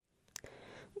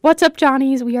What's up,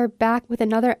 Johnnies? We are back with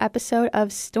another episode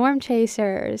of Storm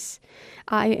Chasers.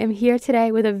 I am here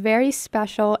today with a very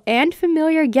special and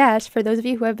familiar guest. For those of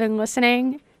you who have been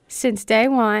listening since day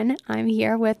one, I'm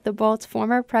here with the Bolts'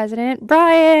 former president,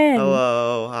 Brian.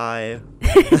 Hello, hi.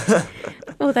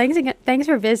 Well, thanks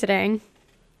for visiting.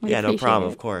 Yeah, no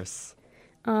problem, of course.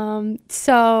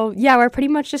 We're pretty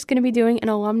much just going to be doing an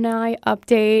alumni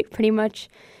update, pretty much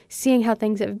seeing how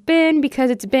things have been, because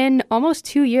it's been almost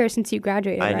 2 years since you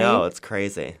graduated, I right? know, it's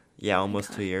crazy. Yeah,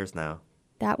 almost 2 years now.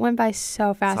 That went by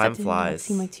so fast. Time That didn't flies. even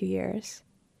seem like 2 years.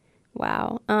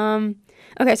 Wow.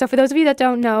 Okay, so for those of you that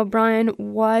don't know, Brian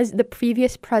was the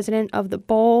previous president of the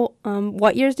Bowl.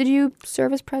 What years did you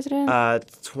serve as president?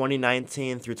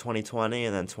 2019 through 2020,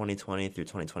 and then 2020 through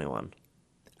 2021.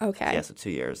 Okay. Yeah, so 2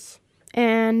 years.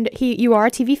 And you were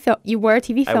a TV film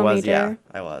major. Yeah,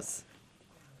 I was.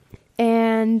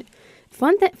 And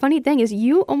funny thing is,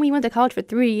 you only went to college for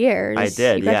 3 years. I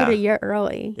did, You graduated a year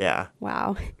early. Yeah.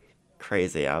 Wow.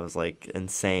 Crazy. I was,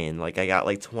 insane. I got,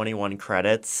 21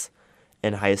 credits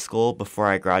in high school before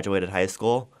I graduated high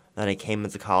school. Then I came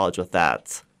into college with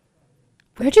that.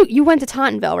 You went to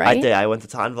Tottenville, right? I did. I went to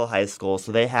Tottenville High School.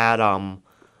 So they had a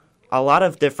lot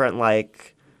of different,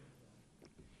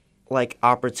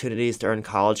 opportunities to earn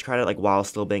college credit, while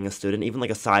still being a student, even,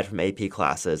 aside from AP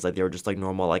classes. They were just,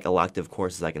 normal, elective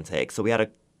courses I can take. So we had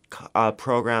a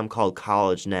program called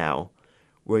College Now,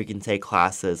 where you can take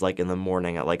classes, in the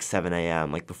morning at, 7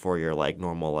 a.m., before your,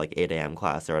 normal, 8 a.m.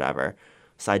 class or whatever.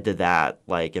 So I did that,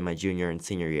 in my junior and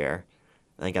senior year.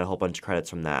 And I got a whole bunch of credits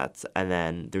from that. And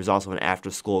then there's also an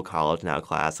after-school College Now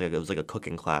class. It was, a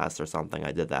cooking class or something.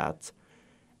 I did that.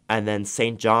 And then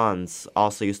St. John's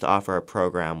also used to offer a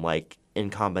program, in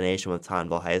combination with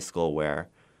Tottenville High School, where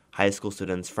high school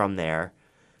students from there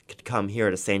could come here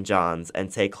to St. John's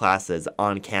and take classes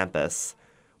on campus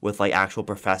with, actual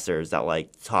professors that,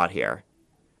 taught here.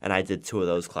 And I did 2 of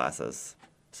those classes.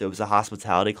 So it was a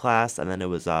hospitality class, and then it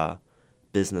was a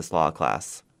business law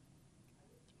class.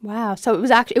 Wow. So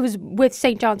it was with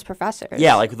St. John's professors.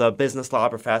 Yeah, the business law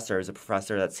professor is a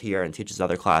professor that's here and teaches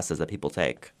other classes that people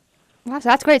take. Wow, so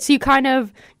that's great. So you kind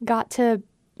of got to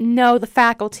know the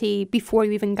faculty before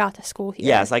you even got to school here.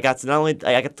 Yes, I got to know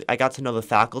the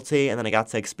faculty, and then I got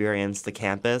to experience the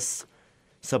campus.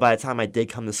 So by the time I did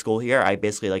come to school here, I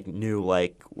basically knew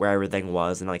where everything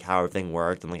was and how everything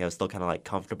worked, and I was still kind of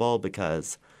comfortable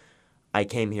because I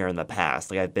came here in the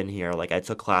past. I've been here, I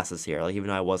took classes here. Even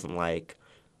though I wasn't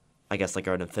I guess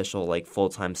an official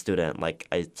full-time student,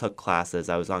 I took classes,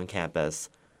 I was on campus,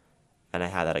 and I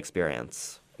had that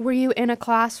experience. Were you in a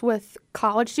class with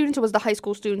college students, or was the high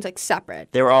school students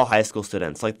separate? They were all high school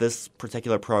students. This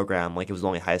particular program, it was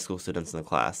only high school students in the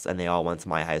class, and they all went to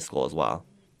my high school as well.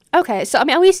 Okay, so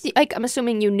at least I'm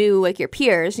assuming you knew your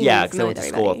peers. Yeah, because they went to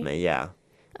school with me. Yeah.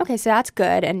 Okay, so that's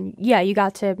good, and you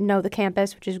got to know the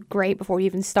campus, which is great before you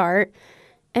even start.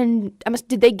 And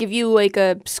did they give you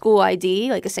a school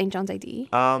ID, a St. John's ID?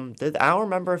 I don't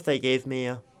remember if they gave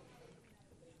me.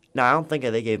 No, I don't think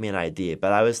they gave me an ID,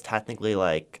 but I was technically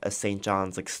a St.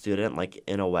 John's student,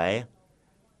 in a way.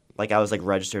 I was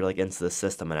registered into the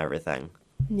system and everything.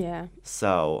 Yeah.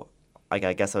 So, I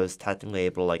guess I was technically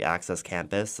able to access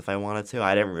campus if I wanted to.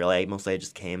 I didn't really. Mostly I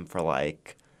just came for my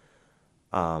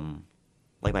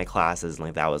classes,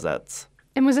 and that was it.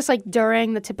 And was this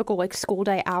during the typical school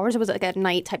day hours, or was it at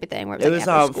night type of thing? Where it was,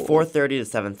 after school? 4:30 to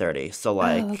 7:30. So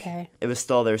okay. It was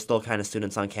there's still kind of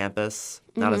students on campus,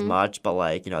 not as much, but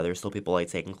there's still people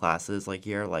taking classes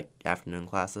here, afternoon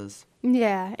classes.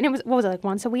 Yeah, and what was it,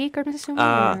 once a week, or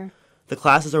assuming? The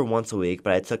classes are once a week,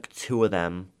 but I took 2 of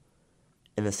them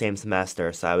in the same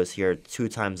semester, so I was here 2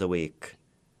 times a week.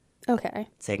 Okay.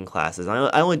 Taking classes.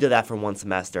 I only did that for 1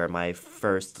 semester, my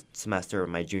first semester of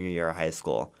my junior year of high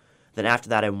school. Then after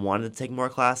that, I wanted to take more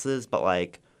classes, but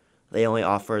they only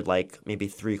offered maybe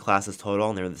 3 classes total,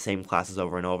 and they were the same classes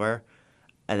over and over.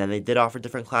 And then they did offer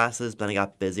different classes, but then I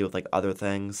got busy with other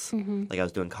things. Mm-hmm. I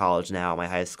was doing college now at my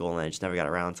high school, and I just never got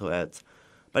around to it.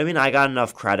 But I got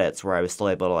enough credits where I was still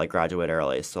able to graduate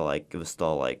early, so it was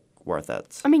still worth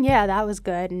it. Yeah, that was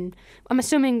good, and I'm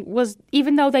assuming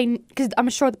even though because I'm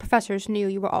sure the professors knew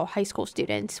you were all high school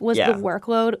students, was the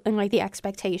workload and the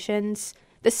expectations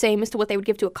the same as to what they would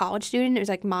give to a college student? It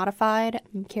was modified?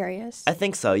 I'm curious. I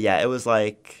think so, yeah. It was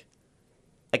I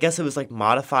guess it was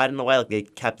modified in a way. They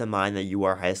kept in mind that you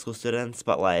are high school students,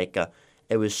 but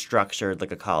it was structured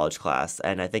like a college class.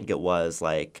 And I think it was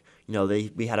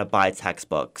we had to buy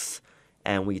textbooks,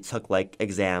 and we took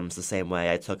exams the same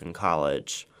way I took in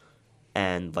college,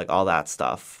 and all that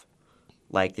stuff.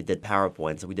 They did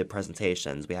PowerPoints, and we did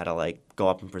presentations. We had to go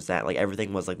up and present.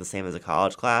 Everything was the same as a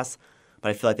college class. But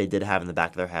I feel like they did have in the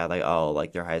back of their head, like, oh,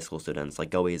 like, they're high school students,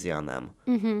 like, go easy on them.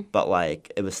 Mm-hmm. But,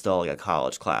 like, it was still, like, a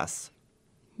college class.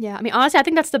 Yeah, I mean, honestly, I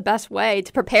think that's the best way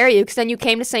to prepare you, because then you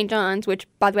came to St. John's, which,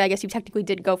 by the way, I guess you technically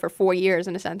did go for 4 years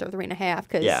in a sense, or 3.5,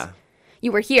 because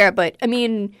you were here. But, I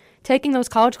mean, taking those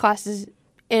college classes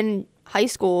in high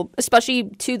school, especially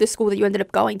to the school that you ended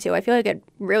up going to, I feel like it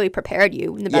really prepared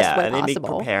you in the best way possible. Yeah, and they made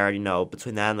prepared,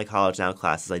 between that and the College Now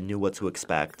classes, I knew what to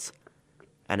expect,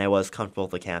 and I was comfortable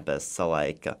with the campus. So,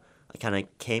 like, I kind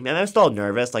of came, and I was still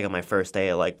nervous, like, on my first day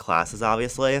of, like, classes,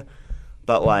 obviously,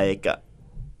 but, like,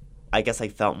 I guess I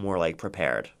felt more, like,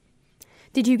 prepared.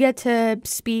 Did you get to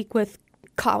speak with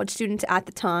college students at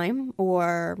the time,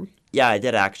 or? Yeah, I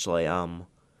did, actually.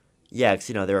 Yeah, because,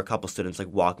 there were a couple students, like,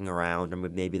 walking around, or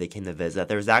maybe they came to visit.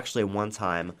 There was actually one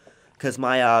time, because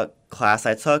my class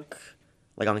I took,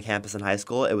 like, on campus in high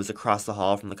school, it was across the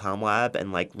hall from the comm lab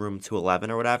in, like, room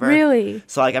 211 or whatever. Really?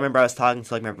 So, like, I remember I was talking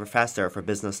to, like, my professor for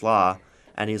business law,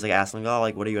 and he was, like, asking, oh,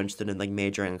 like, what are you interested in, like,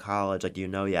 majoring in college? Like, do you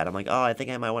know yet? I'm like, oh, I think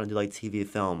I might want to do, like, TV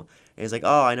film. And he's like,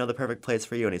 oh, I know the perfect place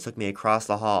for you. And he took me across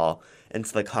the hall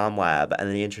into the comm lab, and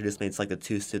then he introduced me to, like, the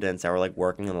two students that were, like,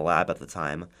 working in the lab at the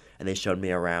time, and they showed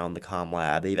me around the comm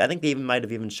lab. I think they even might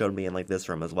have even showed me in, like, this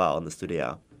room as well, in the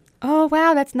studio. Oh,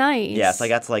 wow, that's nice. Yeah, so I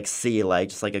got to, like, see, like,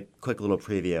 just, like, a quick little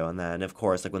preview. And then, of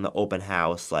course, like, when the open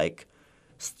house, like,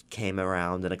 came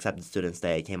around and Accepted Students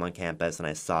Day came on campus, and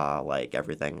I saw, like,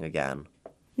 everything again.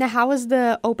 Now, how was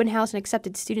the open house and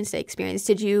Accepted Students Day experience?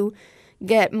 Did you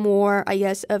get more, I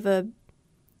guess, of a,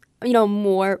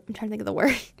 more, I'm trying to think of the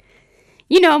word,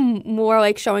 more,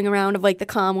 like, showing around of, like, the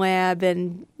comm lab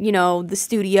and, the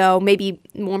studio, maybe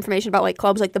more information about, like,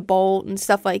 clubs like the Bolt and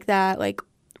stuff like that? Like,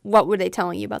 what were they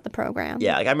telling you about the program?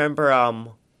 Yeah, like, I remember,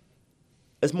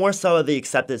 it's more so the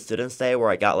Accepted Students Day where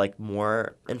I got, like,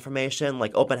 more information.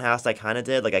 Like, open house I kind of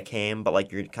did, like, I came, but,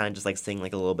 like, you're kind of just, like, seeing,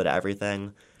 like, a little bit of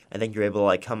everything. I think you're able to,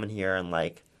 like, come in here and,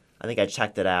 like, I think I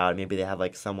checked it out. Maybe they had,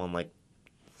 like, someone, like,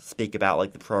 speak about,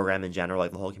 like, the program in general,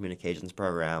 like, the whole communications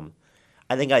program.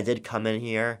 I think I did come in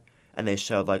here, and they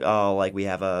showed, like, oh, like, we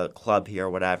have a club here or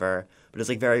whatever. But it's,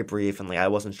 like, very brief, and, like, I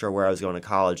wasn't sure where I was going to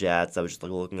college yet, so I was just,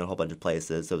 like, looking at a whole bunch of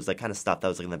places. So it was, like, kind of stuff that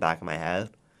was, like, in the back of my head.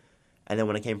 And then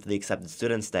when it came for the Accepted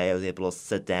Students Day, I was able to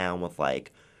sit down with,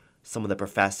 like, some of the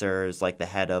professors, like, the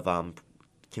head of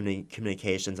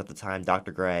communications at the time,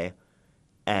 Dr. Gray,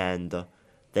 and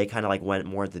they kind of, like, went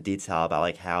more into detail about,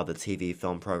 like, how the TV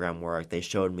film program worked. They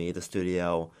showed me the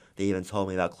studio. They even told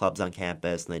me about clubs on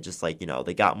campus, and they just, like,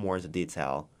 they got more into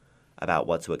detail about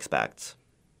what to expect.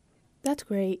 That's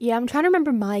great. Yeah, I'm trying to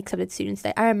remember my Accepted Students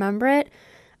Day. I remember it.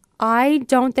 I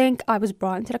don't think I was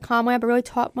brought into the comm lab or really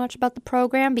taught much about the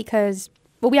program because,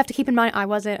 well, we have to keep in mind I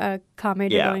wasn't a comm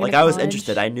major. Yeah, like, I was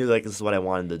interested. I knew, like, this is what I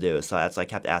wanted to do, so that's why I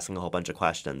kept asking a whole bunch of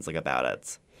questions, like, about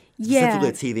it. Yeah.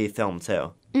 Specifically TV film,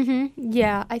 too. Mm-hmm.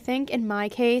 Yeah, I think in my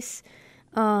case,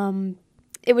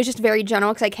 it was just very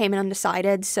general because I came in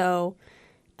undecided, so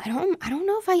I don't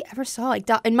know if I ever saw, like,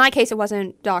 in my case, it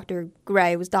wasn't Dr.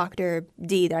 Gray, it was Dr.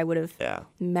 D that I would have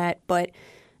met, but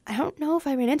I don't know if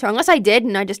I ran into her, unless I did,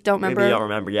 and I just don't remember. Maybe you don't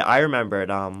remember. Yeah, I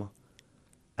remembered.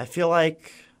 I feel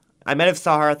like I might have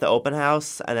saw her at the open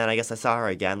house, and then I guess I saw her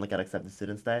again, like, at Accepted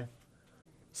Students Day.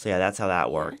 So, yeah, that's how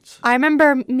that worked. I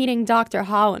remember meeting Dr.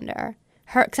 Hollander.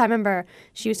 Because I remember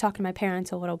she was talking to my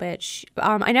parents a little bit.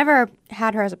 I never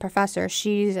had her as a professor.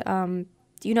 She's, do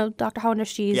you know Dr. Hollander?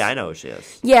 Yeah, I know who she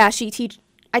is. Yeah,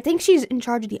 I think she's in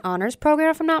charge of the honors program,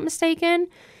 if I'm not mistaken.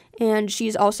 And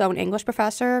she's also an English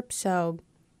professor. So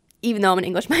even though I'm an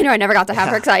English minor, I never got to have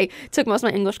her because I took most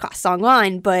of my English classes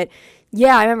online. But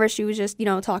yeah, I remember she was just,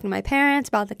 talking to my parents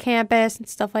about the campus and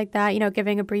stuff like that,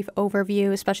 giving a brief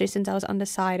overview, especially since I was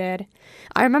undecided.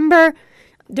 I remember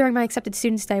during my Accepted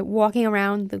Students Day walking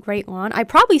around the Great Lawn. I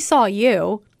probably saw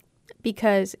you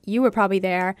because you were probably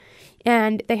there.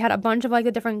 And they had a bunch of, like,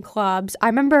 the different clubs. I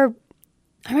remember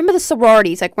the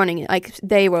sororities, like, running it. Like,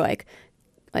 they were, like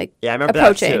yeah, I remember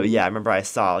approaching. That, too. Yeah, I remember I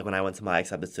saw, like, when I went to my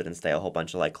Accepted Students Day, a whole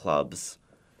bunch of, like, clubs.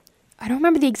 I don't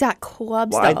remember the exact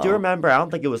clubs, well, though. I do remember. I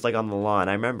don't think it was, like, on the lawn.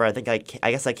 I remember,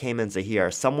 I guess I came into here.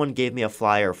 Someone gave me a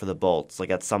flyer for the Bolts, like,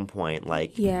 at some point,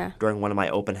 like, during one of my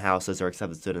open houses or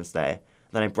Accepted Students Day.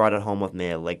 Then I brought it home with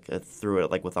me, like, threw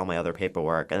it, like, with all my other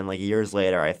paperwork. And then, like, years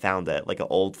later, I found it, like, an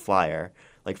old flyer,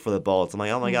 like, for the Bolts. I'm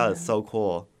like, oh, my God, it's so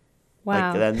cool.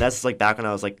 Wow. Like, and that's, like, back when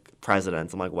I was, like,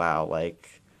 president. I'm like, wow, like,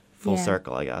 full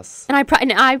circle, I guess. And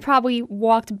I probably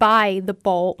walked by the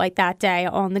Bolt, like, that day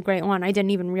on the Great Lawn. I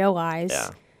didn't even realize.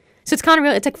 Yeah. So it's kind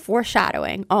of it's like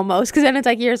foreshadowing, almost. Because then it's,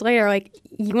 like, years later, like,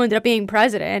 you ended up being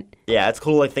president. Yeah, it's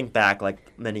cool to, like, think back,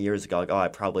 like, many years ago. Like, oh, I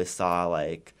probably saw,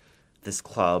 like, this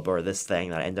club or this thing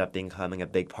that I ended up becoming a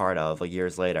big part of, like,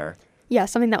 years later. Yeah,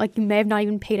 something that like you may have not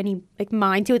even paid any like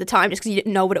mind to at the time just because you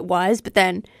didn't know what it was. But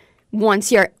then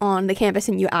once you're on the campus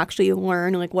and you actually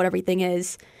learn like what everything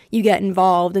is, you get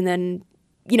involved, and then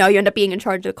you end up being in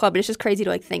charge of the club. And it's just crazy to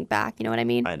like think back. You know what I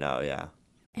mean? I know, yeah.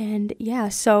 And yeah,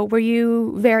 so were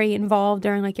you very involved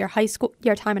during like your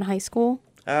time in high school?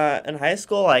 In high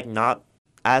school, like not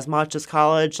as much as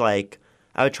college. Like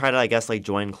I would try to, I guess, like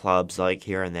join clubs like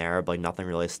here and there, but like nothing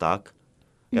really stuck.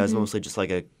 I was mostly just like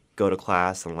a go to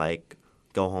class and like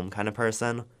go home kind of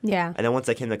person. Yeah. And then once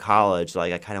I came to college,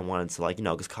 like I kind of wanted to like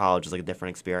because college is like a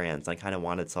different experience. I kind of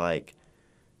wanted to like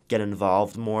get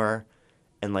involved more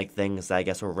in like things that I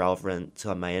guess were relevant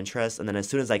to my interests. And then as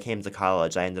soon as I came to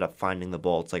college, I ended up finding the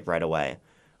Bolts like right away.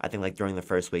 I think like during the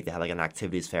first week they had like an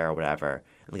activities fair or whatever.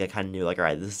 And like I kind of knew like, all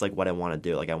right, this is like what I want to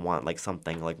do. Like I want like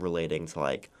something like relating to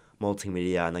like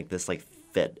multimedia, and like this like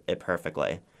fit it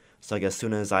perfectly. So like as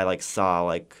soon as I like saw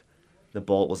like the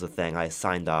Bolt was a thing, I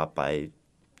signed up. I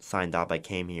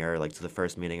came here like to the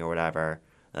first meeting or whatever,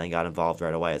 and I got involved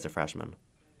right away as a freshman.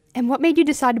 And what made you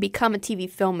decide to become a TV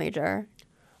film major?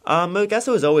 I guess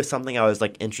it was always something I was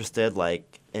like interested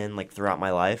like in like throughout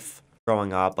my life.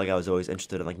 Growing up, like I was always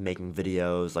interested in like making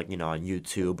videos like on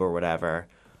YouTube or whatever.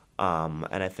 And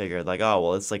I figured like, oh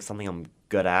well, it's like something I'm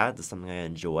good at. It's something I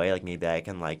enjoy. Like maybe I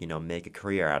can like make a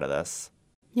career out of this.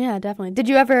 Yeah, definitely. Did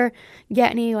you ever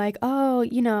get any like, oh,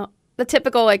 the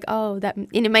typical like, oh, that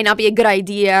it might not be a good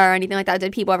idea or anything like that?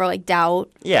 Did people ever like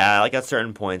doubt? Yeah, like at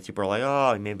certain points, people are like,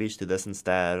 oh, maybe you should do this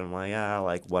instead. I'm like, yeah,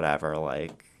 like whatever,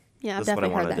 like. Yeah, I've This is what I definitely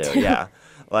want heard to that do. too. Yeah,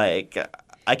 like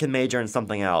I can major in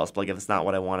something else, but like if it's not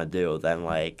what I want to do, then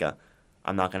like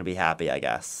I'm not gonna be happy, I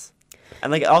guess.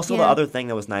 And like also the Yeah. other thing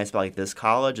that was nice about like this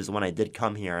college is when I did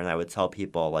come here and I would tell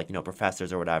people like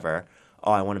professors or whatever,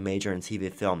 oh, I want to major in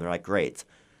TV film. They're like, great.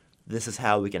 This is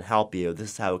how we can help you.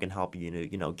 This is how we can help you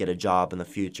get a job in the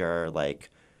future. Like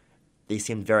they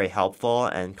seemed very helpful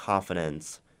and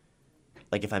confident.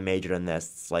 Like if I majored in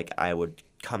this, like I would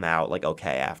come out like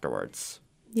okay afterwards.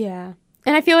 Yeah.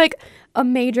 And I feel like a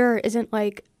major isn't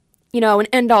like, an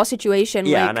end all situation.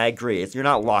 Yeah, like, and I agree. It's, you're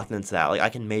not locked into that. Like I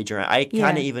can major in I Yeah.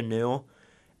 kind of even knew.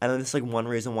 And then this is like one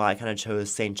reason why I kind of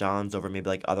chose St. John's over maybe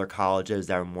like other colleges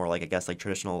that are more like I guess like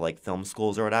traditional like film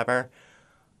schools or whatever.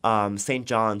 St.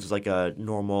 John's was like a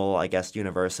normal I guess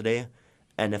university,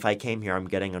 and if I came here, I'm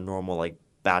getting a normal like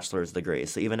bachelor's degree.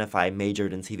 So even if I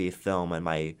majored in TV film and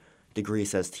my degree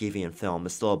says TV and film,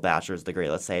 it's still a bachelor's degree.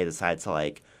 Let's say I decide to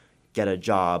like get a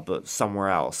job somewhere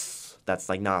else that's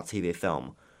like not TV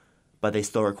film, but they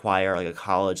still require like a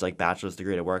college like bachelor's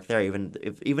degree to work there. Even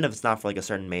if it's not for like a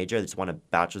certain major, they just want a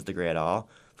bachelor's degree at all.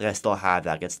 Like I still have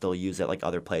that. I can still use it like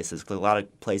other places. Cause a lot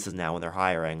of places now when they're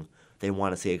hiring, they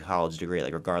want to see a college degree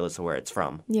like regardless of where it's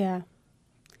from. Yeah.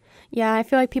 Yeah, I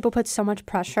feel like people put so much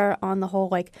pressure on the whole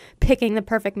like picking the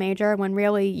perfect major when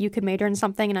really you could major in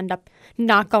something and end up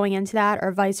not going into that,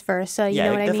 or vice versa. You Yeah, know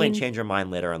it what I definitely mean? change your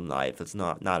mind later in life. It's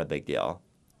not a big deal.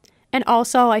 And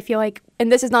also, I feel like, and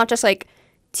this is not just like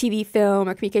TV, film,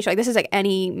 or communication. Like this is like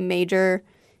any major.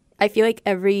 I feel like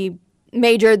every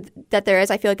major that there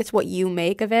is, I feel like it's what you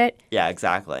make of it. Yeah,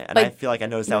 exactly. And Like, I feel like I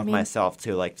noticed you know that with what I mean? myself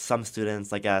too. Like some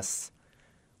students, I guess,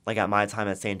 like at my time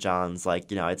at St. John's,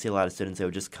 like, I'd see a lot of students who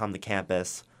would just come to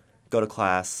campus, go to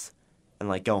class, and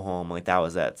like go home. Like that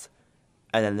was it.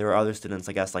 And then there were other students,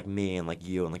 I guess, like me and like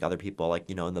you and like other people, like,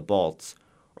 in the Bolts,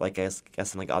 or like I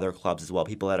guess in like other clubs as well.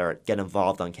 People that are get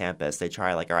involved on campus, they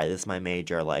try like, all right, this is my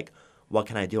major. Like, what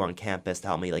can I do on campus to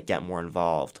help me like get more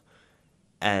involved?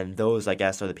 And those, I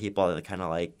guess, are the people that kind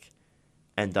of like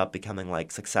end up becoming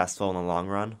like successful in the long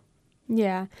run.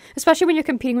 Yeah, especially when you're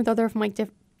competing with other from like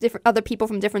different other people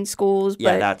from different schools.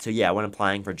 Yeah, But that too. Yeah, when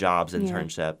applying for jobs, Yeah.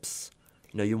 internships,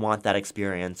 you want that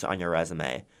experience on your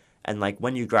resume. And like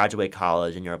when you graduate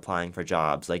college and you're applying for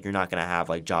jobs, like you're not gonna have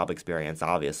like job experience,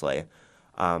 obviously.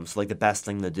 So like the best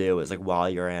thing to do is like while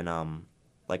you're in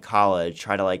like college,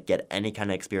 try to like get any kind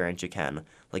of experience you can.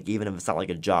 Like even if it's not like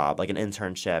a job, like an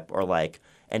internship or like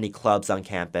any clubs on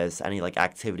campus, any like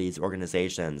activities,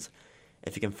 organizations.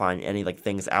 If you can find any like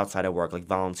things outside of work, like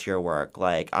volunteer work.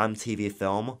 Like I'm TV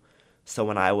film, so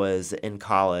when I was in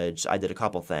college, I did a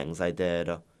couple things. I did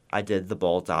the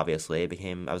Bolt, obviously.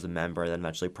 I was a member, then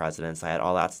eventually president. So I had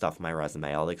all that stuff in my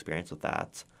resume, all the experience with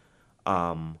that.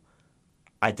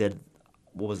 I did,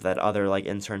 what was that other like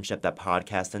internship, that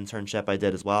podcast internship I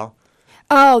did as well.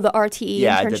 oh, the RTE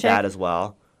Yeah, internship. I did that as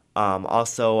well.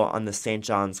 Also on the St.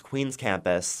 John's Queens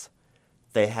campus,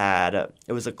 they had,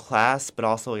 it was a class, but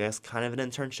also I guess kind of an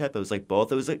internship. It was like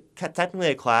both. It was technically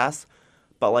a class,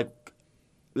 but like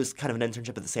it was kind of an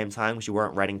internship at the same time because you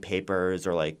weren't writing papers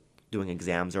or like doing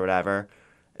exams or whatever.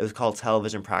 It was called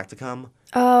Television Practicum.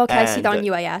 Oh, okay. I see And that on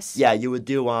UAS. yeah, you would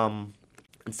do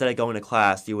instead of going to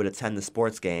class, you would attend the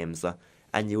sports games,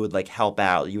 and you would like help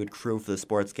out. You would crew for the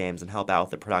sports games and help out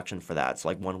with the production for that. So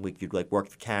like one week you'd like work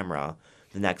the camera,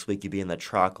 the next week you'd be in the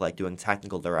truck like doing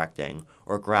technical directing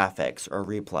or graphics or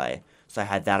replay. So I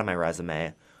had that on my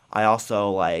resume. I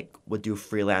also like would do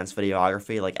freelance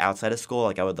videography like outside of school.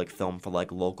 Like I would like film for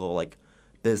like local like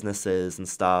businesses and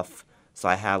stuff. So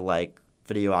I had like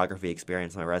videography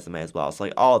experience on my resume as well. So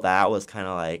like all that was kind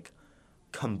of like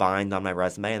combined on my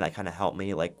resume, and that kind of helped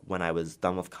me like when I was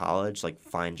done with college like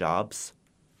find jobs.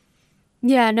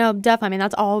 Yeah, no, definitely. I mean,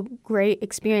 that's all great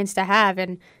experience to have.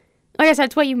 And like I said,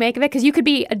 it's what you make of it, because you could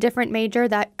be a different major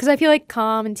because I feel like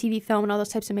comm and TV film and all those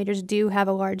types of majors do have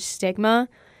a large stigma,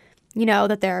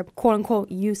 that they're quote unquote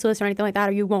useless or anything like that,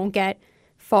 or you won't get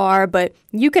far. But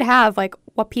you could have like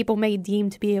what people may deem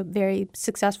to be a very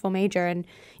successful major. And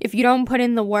if you don't put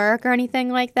in the work or anything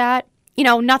like that,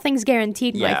 nothing's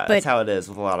guaranteed. Yeah, that's how it is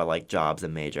with a lot of like jobs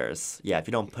and majors. Yeah, if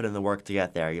you don't put in the work to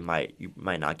get there, you might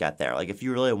not get there. Like if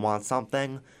you really want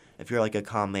something, if you're like a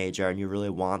comm major and you really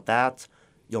want that,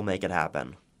 you'll make it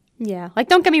happen. Yeah, like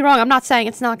don't get me wrong, I'm not saying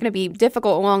it's not going to be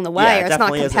difficult along the way, or it's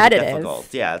not competitive.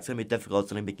 Difficult. Yeah, it's going to be difficult.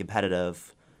 It's going to be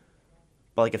competitive.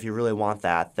 But like if you really want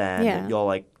that, then you'll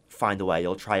like find a way.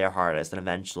 You'll try your hardest, and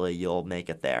eventually you'll make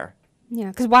it there. Yeah,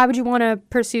 because why would you want to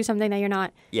pursue something that you're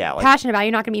not passionate about?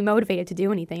 You're not going to be motivated to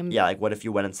do anything. Yeah, like what if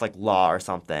you went into like law or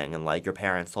something, and like your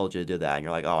parents told you to do that, and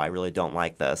you're like, oh, I really don't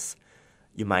like this.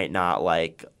 You might not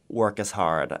like work as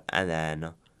hard, and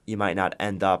then you might not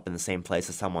end up in the same place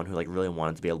as someone who like really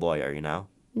wanted to be a lawyer,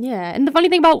 Yeah, and the funny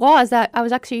thing about law is that I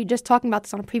was actually just talking about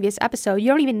this on a previous episode. You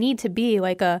don't even need to be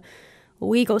like a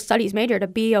legal studies major to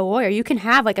be a lawyer. You can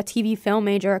have like a TV film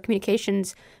major or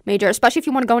communications major, especially if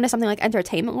you want to go into something like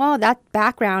entertainment law. That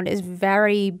background is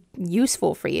very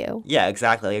useful for you. Yeah,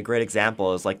 exactly. Like a great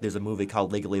example is like there's a movie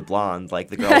called Legally Blonde. Like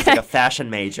the girl was like a fashion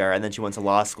major, and then she went to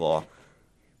law school.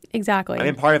 Exactly. I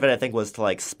mean, part of it I think was to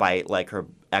like spite like her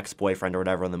ex-boyfriend or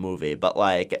whatever in the movie, but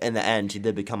like in the end she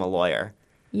did become a lawyer.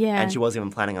 Yeah. And she wasn't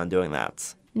even planning on doing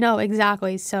that. No,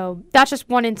 exactly. So that's just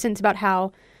one instance about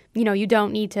how you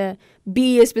don't need to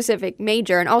be a specific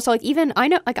major. And also, like, even I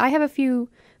know, like, I have a few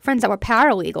friends that were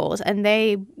paralegals, and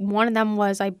one of them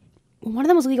was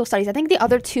legal studies. I think the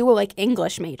other two were like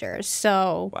English majors.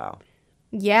 So, wow.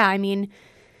 Yeah, I mean,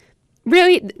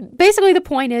 really, basically the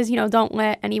point is, don't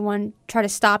let anyone try to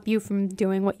stop you from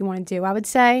doing what you want to do. I would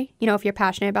say, if you're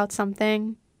passionate about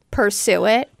something, pursue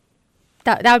it.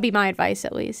 That would be my advice,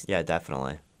 at least. Yeah,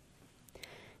 definitely.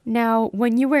 Now,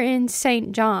 when you were in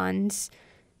St. John's,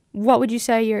 what would you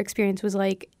say your experience was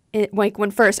like when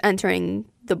first entering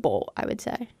the Bolt, I would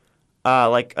say?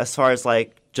 Like as far as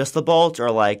like just the Bolt,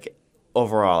 or like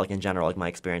overall, like in general, like my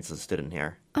experience as a student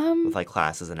here with like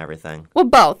classes and everything. Well,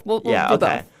 both. We'll yeah, do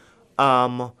okay.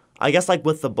 Both. I guess like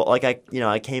with the Bolt, like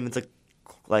I came into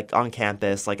like on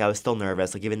campus, like I was still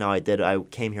nervous. Like even though I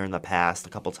came here in the past a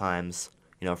couple times,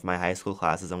 for my high school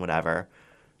classes and whatever.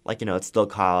 Like, it's still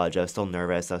college. I was still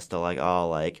nervous. I was still like, oh,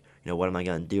 like, what am I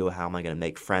going to do? How am I going to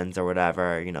make friends or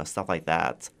whatever? Stuff like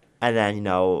that. And then,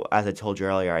 as I told you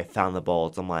earlier, I found the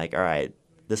Bolts. I'm like, all right,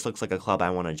 this looks like a club I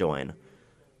want to join.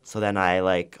 So then I,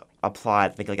 like,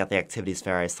 applied. I think, like, at the activities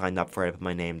fair, I signed up for it. I put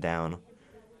my name down.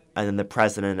 And then the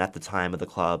president at the time of the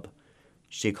club,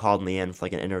 she called me in for,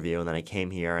 like, an interview. And then I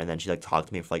came here, and then she, like, talked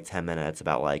to me for, like, 10 minutes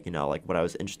about, like, like, what I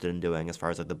was interested in doing as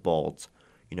far as, like, the Bolts.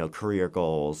 Career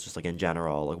goals, just like in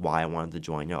general, like why I wanted to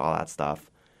join, all that stuff.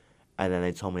 And then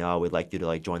they told me, oh, we'd like you to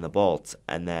like join the Bolts.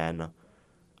 And then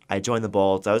I joined the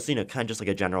Bolts. I was, kind of just like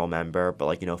a general member, but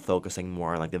like, focusing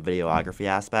more on like the videography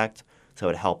aspect. So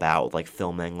it would help out with like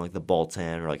filming like the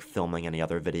Bolton or like filming any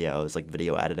other videos, like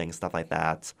video editing, stuff like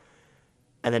that.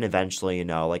 And then eventually,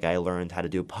 like I learned how to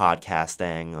do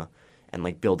podcasting and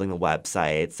like building the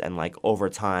websites. And like over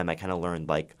time, I kind of learned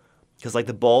like, because like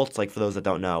the Bolts, like for those that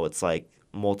don't know, it's like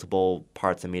multiple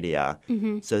parts of media.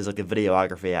 Mm-hmm. So there's like the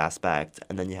videography aspect,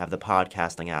 and then you have the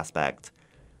podcasting aspect,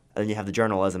 and then you have the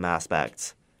journalism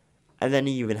aspect, and then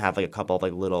you even have like a couple of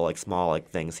like little like small like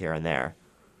things here and there.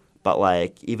 But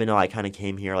like even though I kind of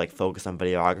came here like focused on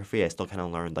videography, I still kind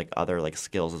of learned like other like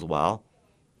skills as well.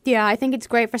 Yeah, I think it's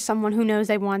great for someone who knows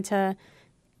they want to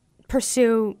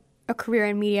pursue a career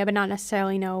in media but not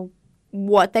necessarily know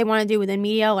what they want to do within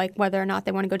media, like whether or not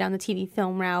they want to go down the TV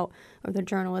film route or the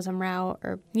journalism route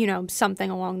or, something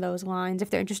along those lines. If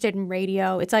they're interested in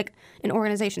radio, it's like an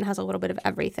organization that has a little bit of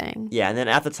everything. Yeah, and then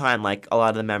at the time, like a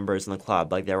lot of the members in the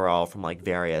club, like they were all from like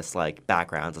various like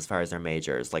backgrounds as far as their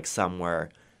majors. Like some were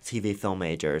TV film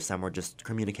majors, some were just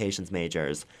communications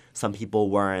majors. Some people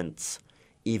weren't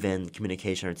even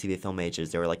communication or TV film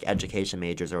majors. They were like education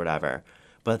majors or whatever.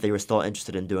 But they were still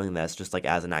interested in doing this just like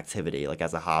as an activity, like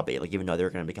as a hobby. Like even though they were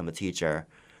going to become a teacher,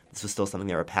 this was still something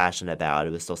they were passionate about.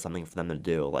 It was still something for them to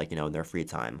do, like, in their free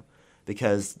time.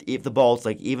 Because if the bolts,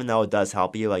 like, even though it does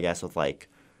help you, I guess, with like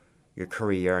your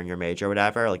career and your major or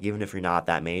whatever, like even if you're not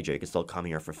that major, you can still come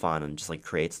here for fun and just like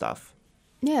create stuff.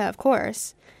 Yeah, of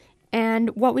course. And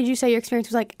what would you say your experience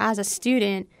was like as a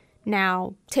student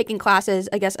now, taking classes,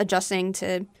 I guess, adjusting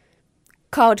to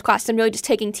college classes and really just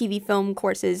taking TV film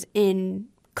courses in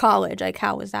college? Like,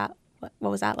 how was that?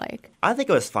 What was that like? I think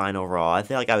it was fine overall. I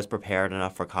feel like I was prepared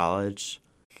enough for college.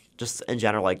 Just in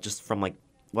general, like just from like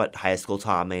what high school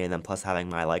taught me and then plus having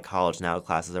my like college now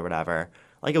classes or whatever.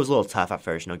 Like it was a little tough at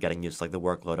first, getting used to like the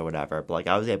workload or whatever, but like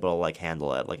I was able to like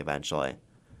handle it like eventually.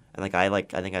 And like I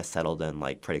think I settled in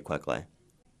like pretty quickly.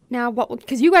 Now,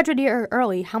 because you graduated a year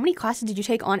early, how many classes did you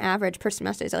take on average per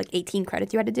semester? Is it like 18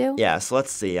 credits you had to do? Yeah, so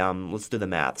let's see. Let's do the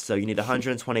math. So you need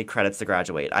 120 credits to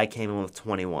graduate. I came in with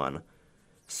 21.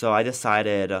 So I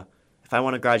decided if I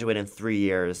want to graduate in 3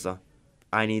 years,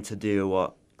 I need to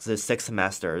do, because there's 6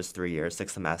 semesters, 3 years,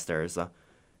 6 semesters. A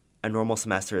normal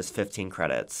semester is 15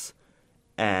 credits.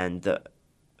 And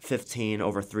 15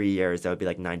 over 3 years, that would be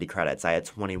like 90 credits. I had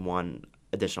 21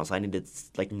 additional, so I needed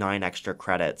like 9 extra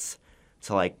credits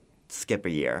to like skip a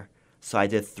year. So I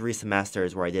did 3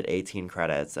 semesters where I did 18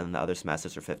 credits, and the other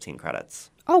semesters were 15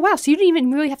 credits. Oh, wow. So you didn't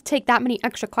even really have to take that many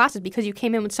extra classes because you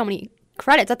came in with so many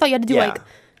credits. I thought you had to do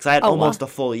because I had almost a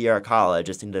full year of college,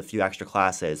 just needed a few extra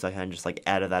classes, so I kind of just like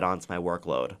added that onto my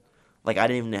workload. Like I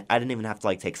didn't even have to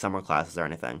like take summer classes or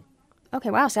anything. Okay,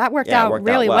 wow. So that worked out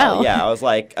really well. Yeah, I was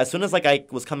like, as soon as like I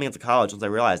was coming into college, once I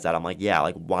realized that, I'm like, yeah,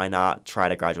 like why not try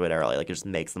to graduate early? Like it just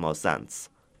makes the most sense.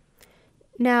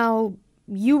 Now,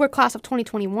 you were class of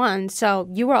 2021, so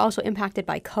you were also impacted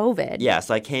by COVID. Yeah,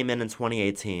 so I came in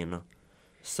 2018.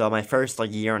 So my first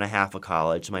like year and a half of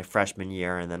college, my freshman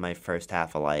year, and then my first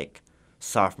half of like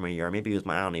sophomore year. Maybe it was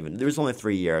there was only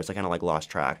 3 years. I kind of like lost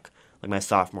track. Like my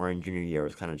sophomore and junior year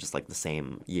was kind of just like the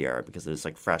same year because it was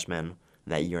like freshman,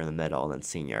 that year in the middle, and then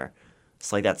senior.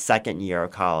 So like that second year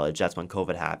of college, that's when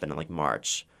COVID happened in like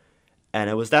March. And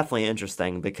it was definitely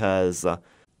interesting because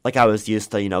like I was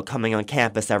used to, coming on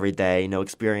campus every day,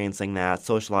 experiencing that,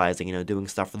 socializing, doing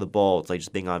stuff for the Bolts, like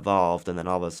just being involved. And then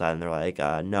all of a sudden they're like,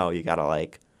 no, you gotta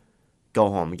like go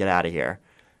home, get out of here.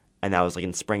 And that was like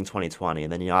in spring 2020.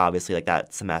 And then, obviously like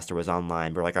that semester was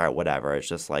online. We're like, all right, whatever. It's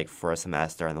just like for a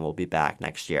semester and then we'll be back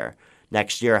next year.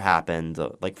 Next year happened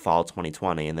like fall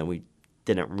 2020. And then we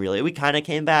kind of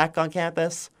came back on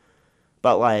campus.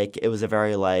 But like it was a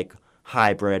very like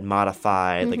hybrid,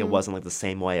 modified, like it wasn't like the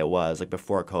same way it was like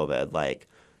before COVID. Like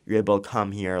you're able to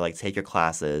come here, like take your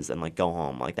classes and like go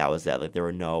home. Like that was it. Like there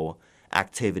were no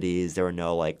activities, there were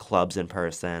no like clubs in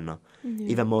person.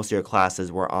 Even most of your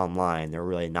classes were online. There were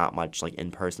really not much like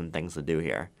in-person things to do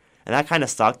here. And that kind of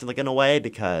sucked like in a way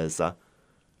because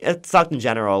it sucked in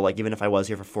general. Like even if I was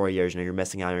here for 4 years, you're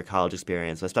missing out on your college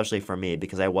experience, especially for me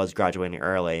because I was graduating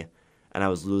early and I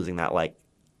was losing that like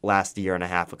last year and a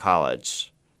half of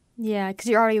college. Yeah, because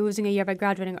you're already losing a year by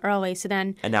graduating early, so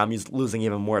then... And now I'm losing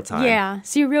even more time. Yeah,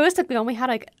 so you realistically only had,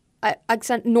 like,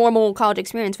 a normal college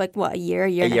experience for, like, what, a year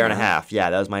and a half?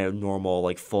 Yeah, that was my normal,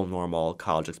 like, full normal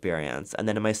college experience. And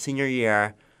then in my senior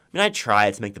year, I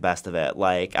tried to make the best of it.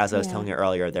 Like, as I was telling you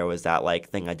earlier, there was that, like,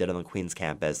 thing I did on the Queens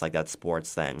campus, like, that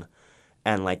sports thing.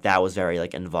 And, like, that was very,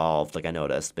 like, involved, like, I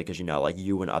noticed. Because, like,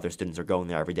 you and other students are going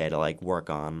there every day to, like,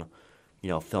 work on...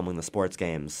 filming the sports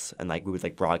games, and like we would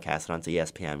like broadcast it onto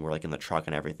ESPN. We're like in the truck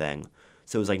and everything,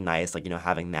 so it was like nice, like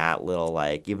having that little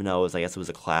like, even though I guess it was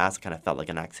a class, it kind of felt like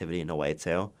an activity in a way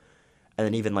too. And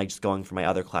then even like just going for my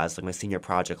other class, like my senior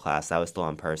project class, that was still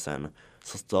in person,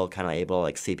 so still kind of able to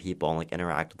like see people and like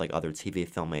interact with like other TV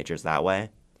film majors that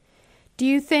way. Do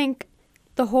you think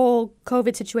the whole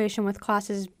COVID situation with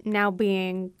classes now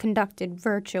being conducted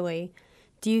virtually,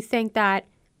 do you think that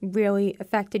really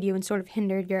affected you and sort of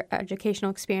hindered your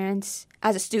educational experience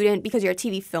as a student because you're a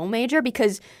TV film major?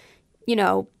 Because,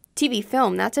 TV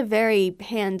film, that's a very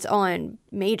hands-on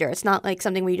major. It's not like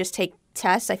something where you just take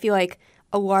tests. I feel like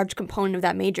a large component of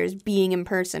that major is being in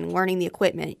person, learning the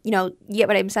equipment. You get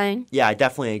what I'm saying? Yeah, I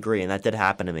definitely agree, and that did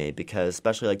happen to me because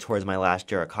especially like towards my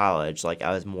last year of college, like I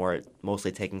was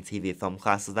mostly taking TV film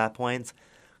classes at that point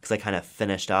because I kind of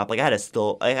finished up. Like I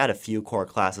had a few core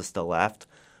classes still left,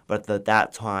 but at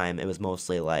that time, it was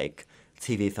mostly, like,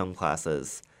 TV film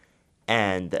classes.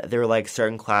 And there were, like,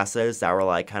 certain classes that were,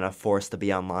 like, kind of forced to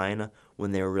be online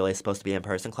when they were really supposed to be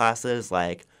in-person classes.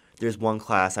 Like, there's one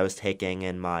class I was taking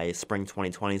in my spring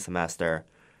 2020 semester,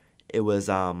 It was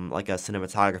like a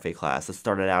cinematography class. It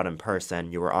started out in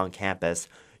person. You were on campus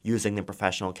using the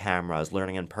professional cameras,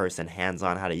 learning in person,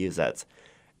 hands-on how to use it.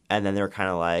 And then they were kind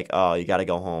of like, oh, you got to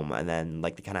go home. And then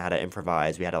like they kind of had to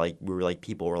improvise.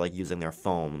 People were like using their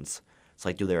phones to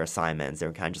like do their assignments. They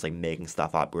were kind of just like making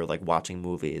stuff up. We were like watching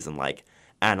movies and like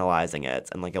analyzing it,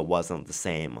 and like it wasn't the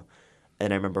same.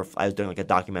 And I remember I was doing like a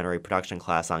documentary production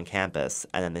class on campus,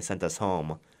 and then they sent us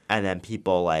home. And then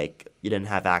people like, you didn't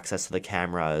have access to the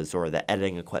cameras or the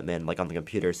editing equipment like on the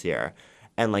computers here.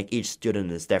 And like each student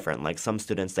is different. Like some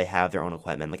students, they have their own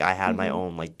equipment. Like I had my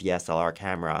own like DSLR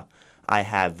camera. I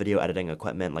have video editing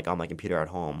equipment like on my computer at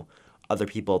home. Other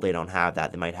people, they don't have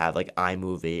that. They might have like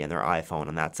iMovie and their iPhone,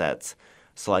 and that's it.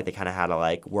 So like they kind of had to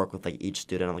like work with like each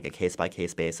student on like a case by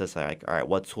case basis. They're like, all right,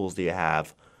 what tools do you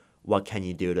have? What can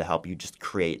you do to help you just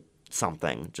create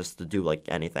something, just to do like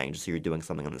anything, just so you're doing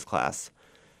something in this class.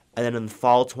 And then in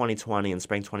fall 2020 and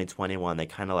spring 2021, they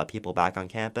kind of let people back on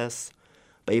campus.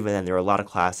 But even then, there were a lot of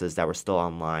classes that were still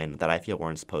online that I feel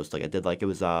weren't supposed to. Like I did like, it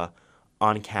was a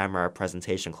on-camera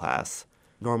presentation class.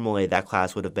 Normally that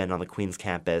class would have been on the Queens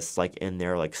campus, like in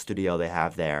their like studio they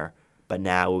have there. But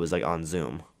now it was like on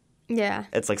Zoom. Yeah.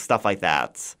 It's like stuff like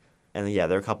that. And yeah,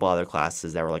 there are a couple other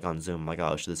classes that were like on Zoom. Like,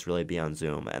 oh, should this really be on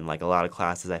Zoom? And like a lot of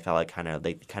classes, I felt like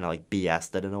they kind of like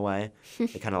BS'd it in a way.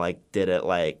 They kind of like did it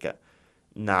like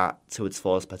not to its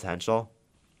fullest potential.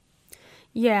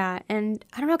 Yeah, and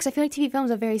I don't know, because I feel like TV film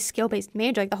is a very skill-based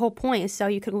major. Like the whole point is so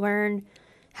you could learn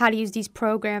how to use these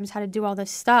programs, how to do all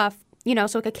this stuff, you know,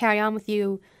 so it could carry on with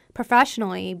you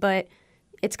professionally. But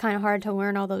it's kind of hard to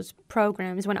learn all those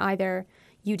programs when either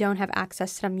you don't have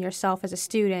access to them yourself as a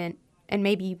student, and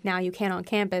maybe now you can on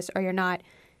campus, or you're not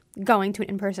going to an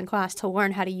in-person class to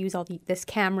learn how to use this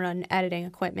camera and editing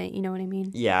equipment. You know what I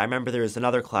mean? Yeah, I remember there was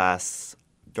another class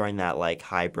during that like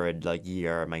hybrid like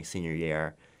year, my senior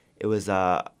year. It was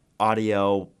a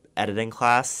audio editing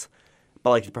class,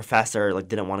 but like the professor like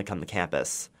didn't want to come to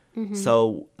campus.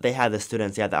 So they had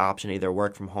the option to either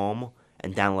work from home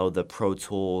and download the Pro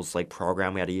Tools like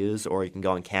program we had to use, or you can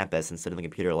go on campus and sit in the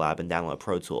computer lab and download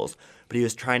Pro Tools. But he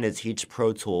was trying to teach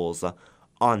Pro Tools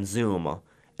on Zoom,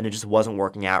 and it just wasn't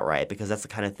working out right, because that's the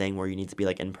kind of thing where you need to be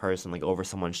like in person, like over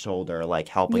someone's shoulder, like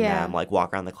helping them, like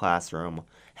walk around the classroom,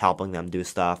 helping them do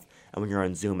stuff. And when you're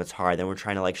on Zoom, it's hard. Then we're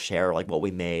trying to like share like what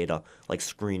we made, like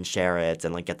screen share it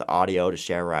and like get the audio to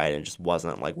share right, and it just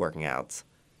wasn't like working out.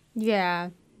 Yeah.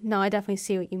 No, I definitely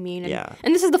see what you mean. And, Yeah.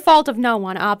 and this is the fault of no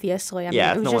one, obviously. I mean, Yeah,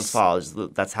 it it's was no one's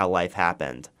fault. That's how life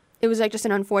happened. It was like just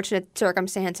an unfortunate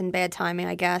circumstance and bad timing,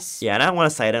 I guess. Yeah, and I don't want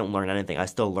to say I didn't learn anything. I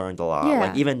still learned a lot. Yeah.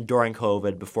 Like even during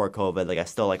COVID, before COVID, like I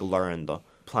still like learned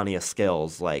plenty of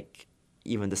skills, like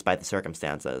even despite the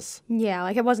circumstances. Yeah,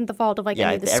 like it wasn't the fault of like Yeah,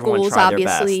 any of the everyone schools, tried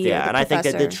obviously. their best. Yeah, or the and I think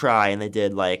they professor. did try, and they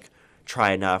did like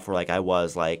try enough where like I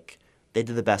was like they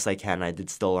did the best they can. And I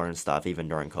did still learn stuff even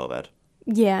during COVID.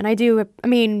 Yeah, and I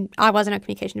mean, I wasn't a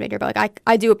communication major, but like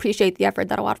I do appreciate the effort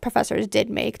that a lot of professors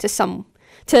did make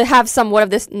to have somewhat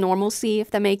of this normalcy, if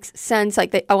that makes sense.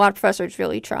 Like a lot of professors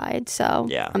really tried, so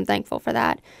Yeah. I'm thankful for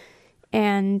that.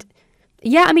 And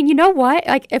yeah, I mean, you know what?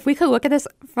 Like if we could look at this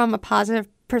from a positive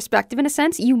perspective in a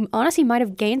sense, you honestly might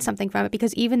have gained something from it,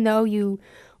 because even though you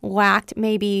lacked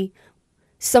maybe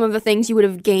some of the things you would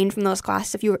have gained from those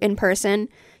classes if you were in person,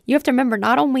 you have to remember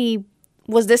not only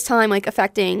was this time like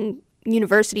affecting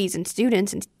universities and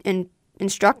students and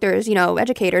instructors, you know,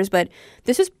 educators, but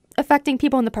this is affecting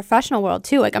people in the professional world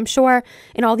too. Like I'm sure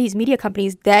in all these media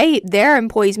companies, their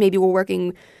employees maybe were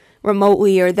working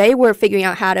remotely, or they were figuring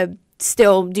out how to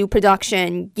still do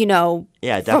production, you know,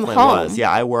 Yeah, it definitely from home. was.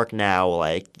 Yeah, I work now,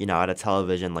 like, you know, at a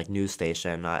television, like, news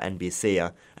station,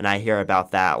 NBC, and I hear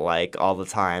about that, like, all the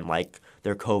time, like,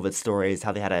 their COVID stories,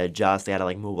 how they had to adjust, they had to,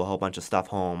 like, move a whole bunch of stuff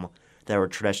home that were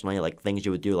traditionally, like, things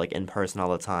you would do, like, in person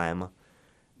all the time.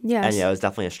 Yes. And, yeah, it was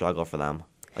definitely a struggle for them.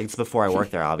 Like, it's before I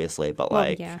worked there, obviously, but, Well,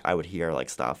 like, yeah. I would hear, like,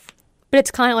 stuff. But it's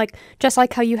kind of like, just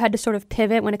like how you had to sort of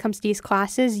pivot when it comes to these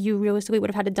classes, you realistically would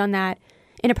have had to done that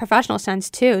in a professional sense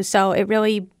too. So it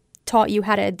really taught you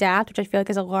how to adapt, which I feel like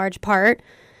is a large part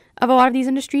of a lot of these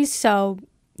industries. So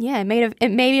yeah,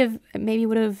 it maybe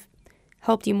would have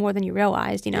helped you more than you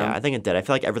realized, you know? Yeah, I think it did. I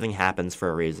feel like everything happens for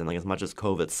a reason. Like, as much as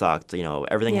COVID sucked, you know,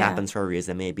 everything Yeah. happens for a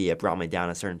reason. Maybe it brought me down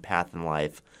a certain path in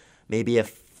life. Maybe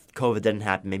if COVID didn't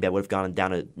happen, maybe I would have gone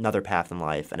down another path in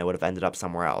life, and I would have ended up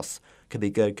somewhere else. Could be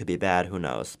good, could be bad, who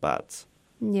knows, but...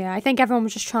 Yeah, I think everyone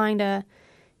was just trying to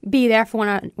be there for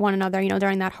one another, you know,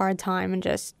 during that hard time, and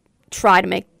just try to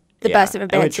make the best of a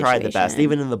bad and we situation. tried the best.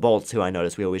 Even in the Bolt, too, I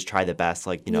noticed we always try the best,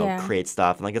 like, you know, Yeah. create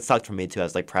stuff. And, like, it sucked for me, too,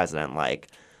 as, like, president. Like,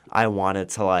 I wanted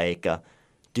to, like,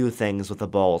 do things with the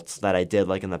bolts that I did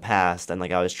like in the past, and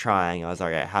like I was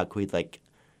like, how could we like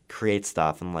create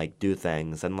stuff and like do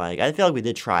things, and like I feel like we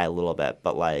did try a little bit,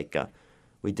 but like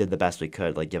we did the best we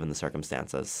could, like given the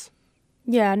circumstances.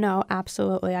 Yeah, no,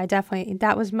 absolutely.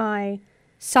 That was my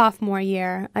sophomore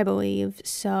year, I believe.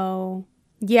 So,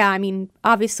 yeah, I mean,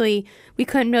 obviously we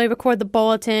couldn't really record the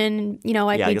bulletin,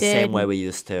 like we the did. same way we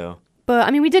used to. But,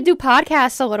 I mean, we did do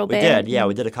podcasts a little bit. We did, yeah,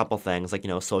 we did a couple things, like,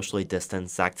 socially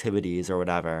distanced activities or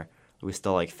whatever. We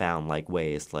still, like, found, like,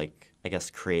 ways to, like, I guess,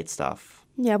 create stuff.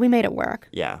 Yeah, we made it work.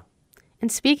 Yeah.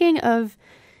 And speaking of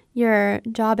your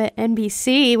job at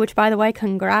NBC, which, by the way,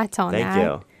 congrats on that. Thank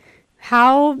you.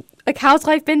 How's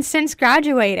life been since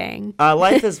graduating?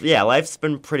 Life's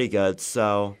been pretty good.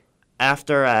 So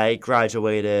after I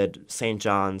graduated St.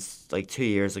 John's like 2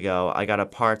 years ago, I got a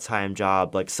part-time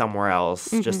job like somewhere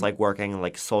else, just like working in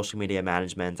like social media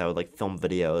management. I would like film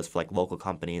videos for like local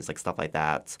companies, like stuff like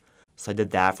that. So I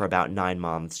did that for about 9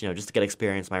 months, just to get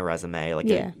experience in my resume. Like,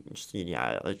 just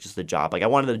a job. Like I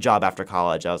wanted a job after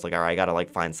college. I was like, all right, I gotta like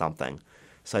find something.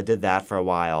 So I did that for a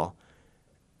while,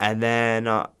 and then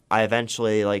I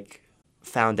eventually like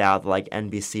found out that like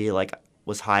NBC like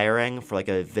was hiring for like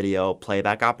a video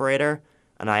playback operator,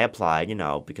 and I applied,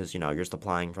 because you're just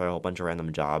applying for a whole bunch of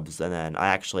random jobs, and then I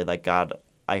actually like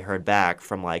I heard back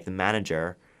from like the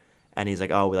manager, and he's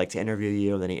like, oh, we'd like to interview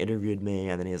you, and then he interviewed me,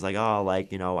 and then he's like, oh,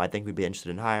 like, I think we'd be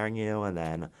interested in hiring you, and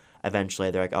then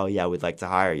eventually they're like, oh yeah, we'd like to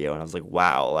hire you, and I was like,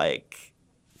 wow, like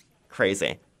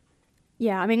crazy.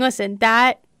 Yeah, I mean, listen,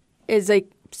 that is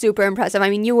like super impressive. I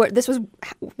mean,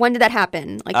 when did that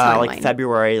happen? Like timeline?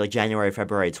 Like January,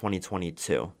 February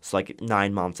 2022. So like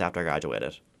 9 months after I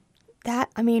graduated.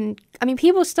 I mean,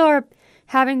 people still are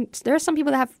there are some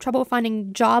people that have trouble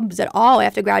finding jobs at all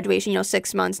after graduation,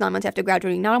 6 months, 9 months after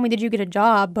graduating. Not only did you get a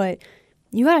job, but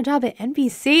you got a job at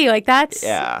NBC. Like, that's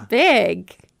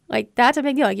big. Like, that's a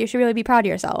big deal. Like, you should really be proud of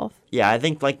yourself. Yeah, I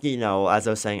think, like, as I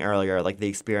was saying earlier, like, the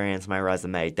experience, my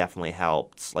resume definitely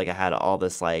helped. Like, I had all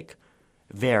this, like,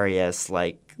 various,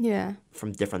 like,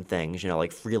 from different things,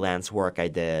 like, freelance work I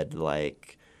did,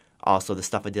 like, also the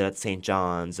stuff I did at St.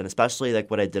 John's, and especially, like,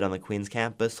 what I did on the Queens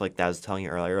campus, like, that I was telling you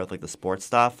earlier with, like, the sports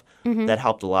stuff, that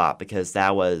helped a lot, because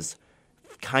that was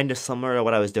kind of similar to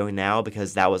what I was doing now,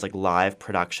 because that was like live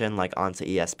production, like onto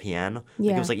ESPN.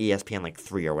 Like, it was like ESPN like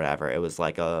 3 or whatever. It was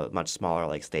like a much smaller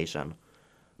like station.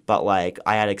 But like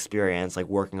I had experience like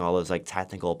working all those like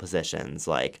technical positions.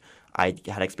 Like I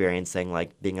had experience saying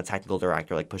like being a technical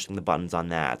director, like pushing the buttons on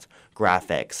that,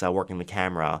 graphics, working the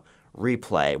camera,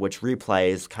 replay, which replay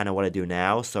is kind of what I do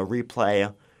now. So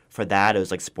replay for that, it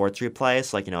was like sports replay.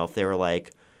 So like, if they were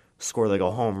like scored like a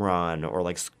home run or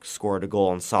like scored a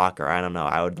goal in soccer, I don't know,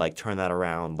 I would like turn that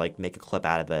around, like make a clip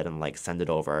out of it and like send it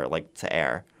over like to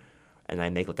air, and I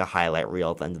make like a highlight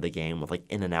reel at the end of the game with like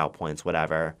in and out points,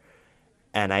 whatever.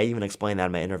 And I even explained that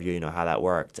in my interview, how that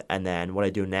worked. And then what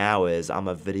I do now is I'm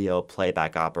a video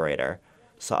playback operator.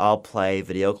 So I'll play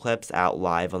video clips out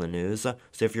live on the news.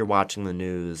 So if you're watching the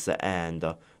news and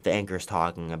the anchor's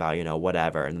talking about,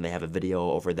 whatever, and then they have a video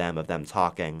over them of them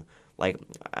talking, like,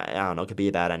 I don't know, it could be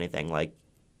about anything, like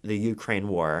the Ukraine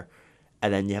war,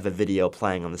 and then you have a video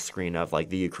playing on the screen of, like,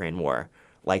 the Ukraine war.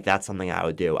 Like, that's something I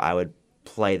would do. I would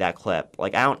play that clip.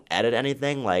 Like, I don't edit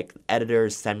anything. Like,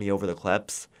 editors send me over the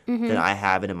clips, then I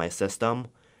have it in my system,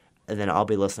 and then I'll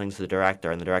be listening to the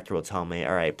director, and the director will tell me,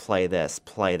 all right, play this,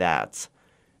 play that,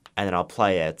 and then I'll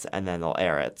play it, and then they'll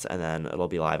air it, and then it'll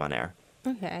be live on air.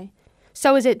 Okay.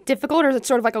 So is it difficult, or is it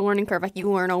sort of like a learning curve, like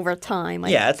you learn over time?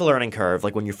 Like... Yeah, it's a learning curve.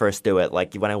 Like when you first do it,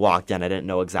 like when I walked in, I didn't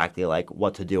know exactly like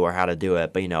what to do or how to do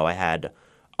it. But I had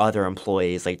other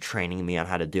employees like training me on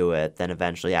how to do it. Then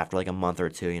eventually, after like a month or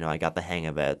two, I got the hang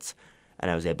of it, and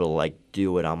I was able to like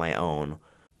do it on my own.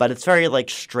 But it's very like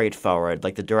straightforward.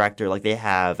 Like the director, like they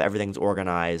have everything's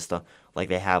organized. Like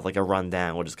they have like a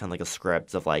rundown, which is kind of like a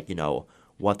script of like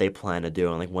what they plan to do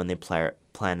and like when they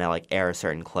plan to like air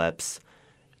certain clips.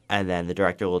 And then the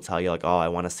director will tell you, like, oh, I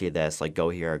want to see this. Like, go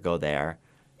here, go there.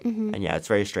 And, yeah, it's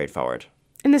very straightforward.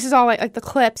 And this is all, like the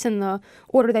clips and the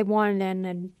order they want in,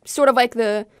 and sort of like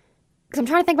because I'm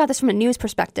trying to think about this from a news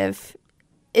perspective.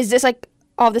 Is this, like,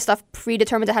 all this stuff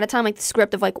predetermined ahead of time, like the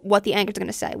script of, like, what the anchors are going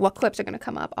to say, what clips are going to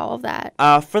come up, all of that?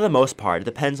 For the most part. It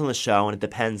depends on the show, and it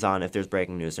depends on if there's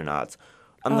breaking news or not.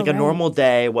 On, like, a normal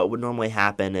day, what would normally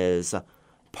happen is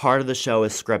part of the show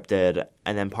is scripted,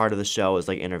 and then part of the show is,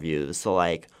 like, interviews. So,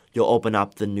 like... you'll open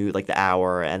up the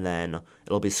hour, and then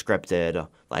it'll be scripted.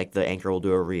 Like, the anchor will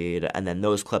do a read, and then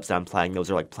those clips that I'm playing,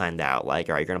 those are, like, planned out. Like,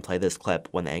 all right, you're going to play this clip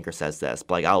when the anchor says this.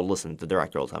 But, like, I'll listen. The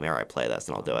director will tell me, all right, play this,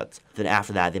 and I'll do it. Then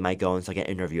after that, they might go into, like, an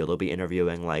interview. They'll be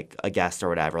interviewing, like, a guest or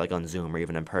whatever, like, on Zoom or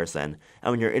even in person.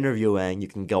 And when you're interviewing, you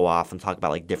can go off and talk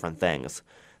about, like, different things.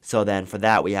 So then for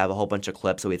that, we have a whole bunch of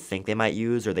clips that we think they might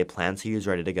use or they plan to use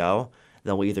ready to go.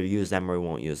 Then we'll either use them or we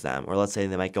won't use them. Or let's say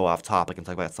they might go off topic and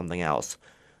talk about something else.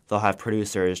 They'll have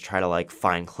producers try to, like,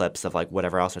 find clips of, like,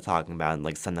 whatever else they're talking about and,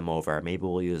 like, send them over. Maybe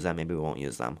we'll use them, maybe we won't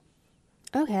use them.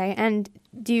 Okay, and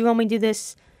do you only do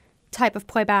this type of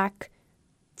playback,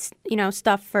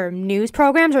 stuff for news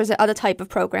programs, or is it other type of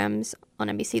programs on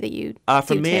NBC that you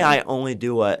For do me, too? I only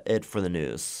do it for the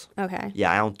news. Okay.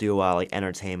 Yeah, I don't do, like,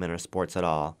 entertainment or sports at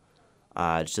all.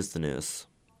 It's just the news.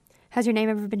 Has your name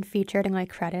ever been featured in, like,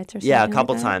 credits or something? Yeah, a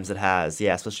couple like that? times it has.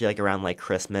 Yeah, especially, like, around, like,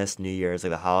 Christmas, New Year's,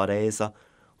 like, the holidays.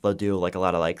 They'll do, like, a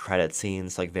lot of, like, credit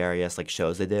scenes, like, various, like,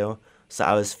 shows they do. So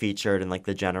I was featured in, like,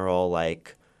 the general,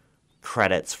 like,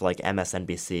 credits for, like,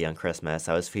 MSNBC on Christmas.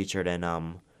 I was featured in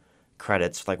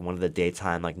credits for, like, one of the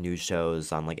daytime, like, news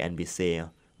shows on, like, NBC.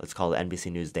 It's called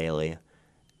NBC News Daily.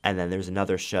 And then there's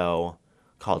another show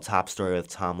called Top Story with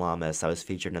Tom Lamas. I was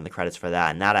featured in the credits for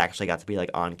that, and that actually got to be, like,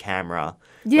 on camera.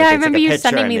 Yeah, Like, I they took remember a you picture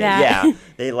sending of me that. Yeah,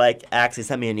 they, like, actually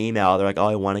sent me an email. They're like, oh,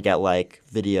 I want to get, like,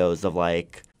 videos of,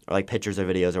 like, or, like, pictures or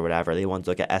videos or whatever. They wanted,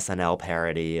 like, a SNL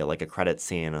parody, like, a credit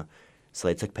scene. So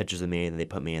they took pictures of me, and they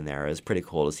put me in there. It was pretty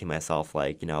cool to see myself,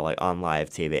 like, like, on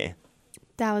live TV.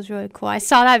 That was really cool. I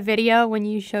saw that video when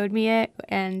you showed me it,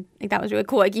 and, like, that was really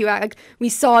cool. Like, we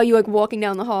saw you, like, walking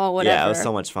down the hall, whatever. Yeah, it was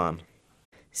so much fun.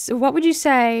 So what would you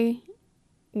say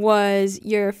was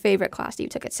your favorite class that you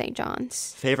took at St.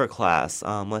 John's? Favorite class?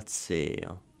 Let's see.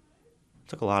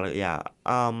 Took a lot of, yeah.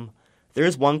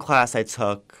 There's one class I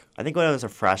took, I think when I was a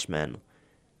freshman.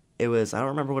 It was, I don't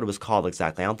remember what it was called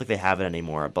exactly. I don't think they have it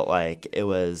anymore, but, like, I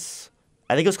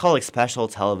think it was called, like, Special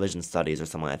Television Studies or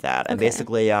something like that. And Okay.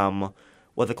 basically,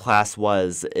 what the class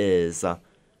is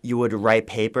you would write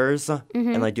papers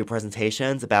and, like, do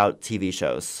presentations about TV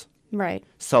shows. Right.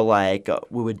 So, like,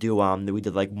 we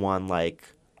did, like, one, like,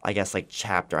 I guess, like,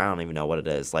 chapter, I don't even know what it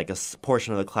is. Like,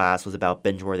 portion of the class was about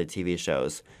binge-worthy TV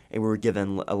shows. And we were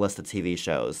given a list of TV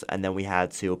shows. And then we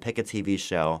had to pick a TV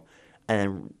show and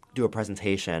then do a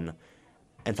presentation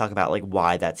and talk about, like,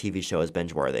 why that TV show is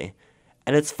binge-worthy.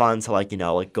 And it's fun to, like,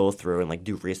 like, go through and, like,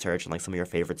 do research on, like, some of your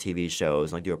favorite TV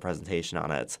shows and, like, do a presentation on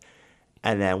it.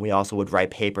 And then we also would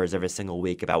write papers every single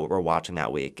week about what we're watching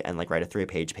that week and, like, write a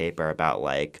 3-page paper about,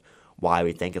 like, why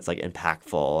we think it's, like,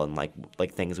 impactful and,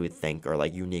 like things we think are,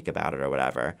 like, unique about it or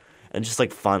whatever. And just,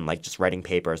 like, fun, like, just writing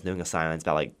papers, doing assignments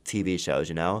about, like, TV shows,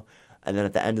 And then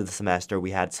at the end of the semester,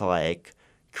 we had to, like,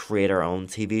 create our own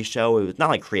TV show. It was not,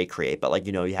 like, create, but, like,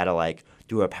 you had to, like,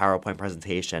 do a PowerPoint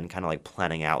presentation, kind of, like,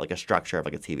 planning out, like, a structure of,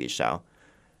 like, a TV show.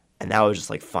 And that was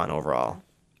just, like, fun overall.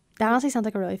 That honestly sounds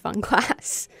like a really fun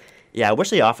class. Yeah, I wish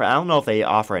they offer. I don't know if they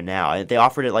offer it now. They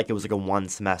offered it like it was like a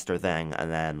 1-semester thing,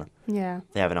 and then Yeah.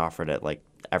 they haven't offered it like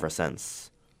ever since.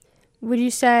 Would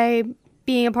you say,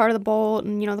 being a part of the Bolt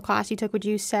and, the class you took, would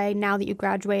you say now that you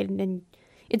graduated and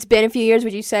it's been a few years,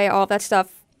 would you say all of that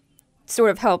stuff sort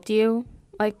of helped you,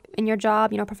 like, in your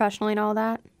job, professionally and all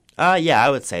that? Yeah, I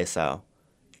would say so.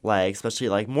 Like, especially,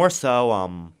 like, more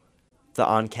so, the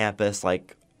on-campus,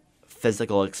 like,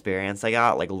 physical experience I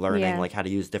got, like, learning, like, how to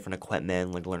use different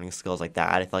equipment, like, learning skills like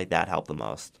that. I feel like that helped the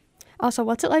most. Also,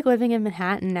 what's it like living in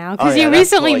Manhattan now? Because yeah, you that's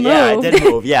recently cool. moved. Yeah, I did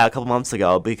move, a couple months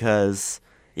ago because,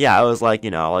 I was, like,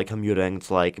 like, commuting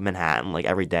to, like, Manhattan, like,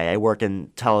 every day. I work in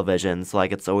television, so,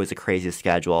 like, it's always a crazy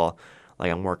schedule.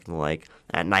 Like, I'm working, like,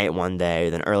 at night one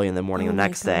day, then early in the morning the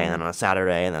next day, and then on a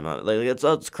Saturday, and then, like,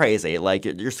 it's crazy. Like,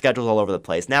 your schedule's all over the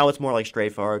place. Now it's more, like,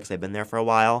 straightforward because I've been there for a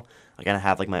while. Like, I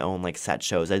have, like, my own, like, set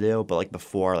shows I do, but, like,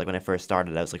 before, like, when I first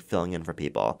started, I was, like, filling in for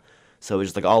people. So it was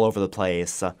just, like, all over the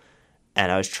place,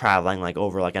 and I was traveling, like,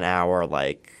 over, like, an hour,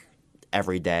 like,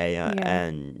 every day,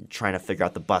 and trying to figure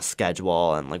out the bus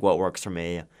schedule and, like, what works for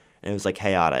me, and it was, like,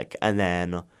 chaotic. And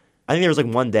then I think there was, like,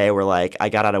 one day where, like, I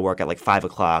got out of work at, like, 5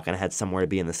 o'clock, and I had somewhere to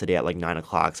be in the city at, like, 9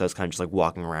 o'clock, so I was kind of just, like,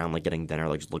 walking around, like, getting dinner,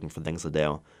 like, just looking for things to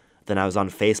do. Then I was on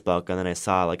Facebook, and then I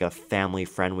saw, like, a family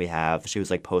friend we have. She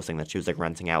was, like, posting that she was, like,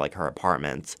 renting out, like, her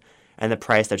apartment. And the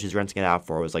price that she's renting it out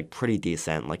for was, like, pretty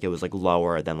decent. Like, it was, like,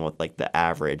 lower than what, like, the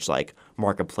average, like,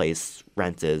 marketplace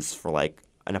rent is for, like,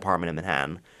 an apartment in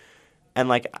Manhattan. And,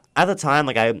 like, at the time,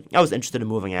 like, I was interested in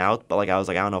moving out, but, like, I was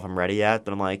like, I don't know if I'm ready yet.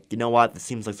 But I'm like, you know what? This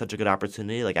seems like such a good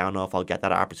opportunity. Like, I don't know if I'll get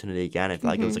that opportunity again. I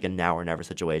feel like it was, like, a now or never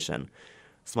situation.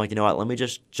 So I'm like, you know what? Let me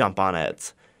just jump on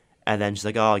it. And then she's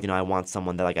like, oh, I want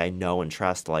someone that like I know and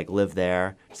trust to like live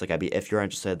there. She's like, if you're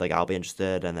interested, like I'll be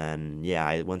interested. And then yeah,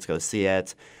 I went to go see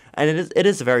it, and it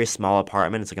is a very small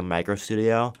apartment. It's like a micro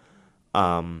studio.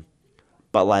 Um,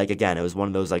 but like again, it was one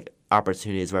of those like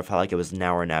opportunities where I felt like it was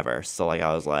now or never. So like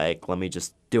I was like, let me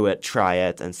just do it, try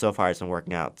it, and so far it's been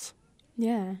working out.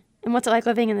 Yeah. And what's it like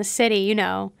living in the city?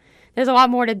 There's a lot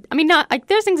more to. I mean, not like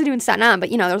there's things to do in Staten Island, but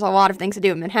there's a lot of things to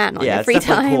do in Manhattan on Yeah, your it's free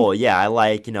definitely time. cool. Yeah, I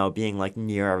like, being like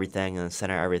near everything and the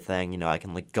center of everything. I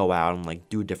can like go out and like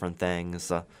do different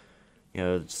things.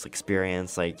 Just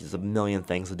experience like there's a million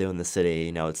things to do in the city.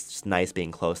 It's just nice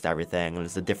being close to everything, and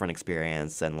it's a different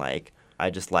experience, and like I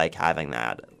just like having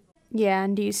that. Yeah,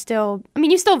 and do you still? I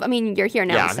mean, you're here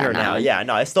now. Yeah, in I'm here Staten now. Island. Yeah,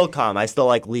 no, I still come. I still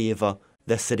like leave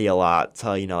the city a lot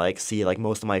to like see like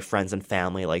most of my friends and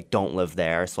family like don't live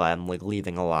there, so I'm like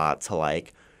leaving a lot to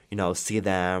like see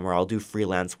them, or I'll do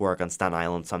freelance work on Staten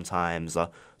Island sometimes. So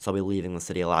I'll be leaving the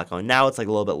city a lot. Going now, it's like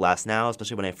a little bit less now,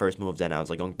 especially when I first moved in. I was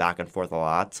like going back and forth a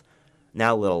lot.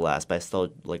 Now a little less, but I still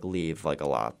like leave like a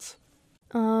lot.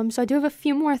 So I do have a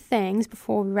few more things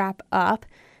before we wrap up.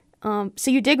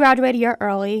 So you did graduate a year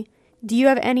early. Do you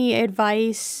have any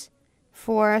advice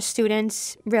for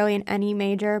students really in any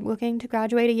major looking to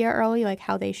graduate a year early, like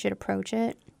how they should approach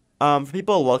it? For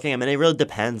people looking, I mean, it really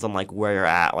depends on like where you're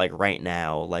at, like right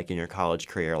now, like in your college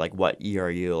career, like what year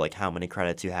are you, like how many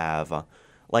credits you have.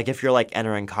 Like if you're like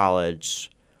entering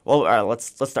college, well, all right, let's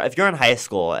start. If you're in high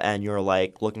school and you're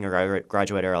like looking to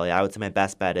graduate early, I would say my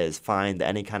best bet is find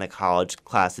any kind of college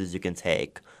classes you can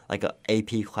take, like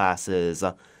AP classes,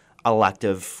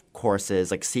 elective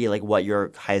courses, like see like what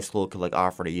your high school could like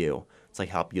offer to you. It's like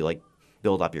help you like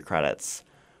build up your credits.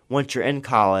 Once you're in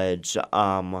college,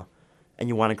 and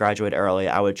you want to graduate early,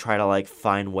 I would try to like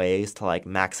find ways to like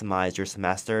maximize your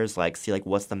semesters, like see like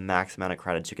what's the max amount of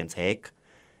credits you can take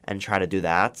and try to do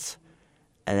that.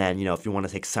 And then, if you want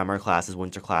to take summer classes,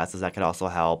 winter classes, that could also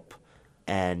help.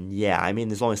 And yeah, I mean,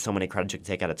 there's only so many credits you can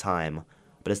take at a time,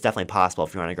 but it's definitely possible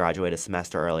if you want to graduate a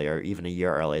semester early or even a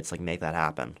year early, it's like make that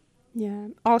happen. Yeah.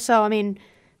 Also, I mean,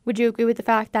 would you agree with the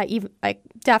fact that even like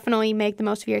definitely make the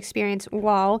most of your experience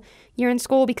while you're in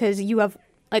school because you have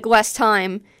like less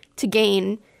time to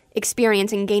gain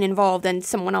experience and gain involved than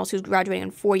someone else who's graduating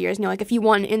in 4 years. Like if you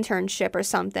want an internship or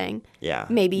something, Yeah.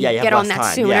 maybe Yeah, you have get on less that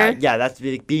time. sooner. Yeah, that's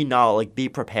be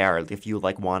prepared if you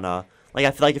like wanna like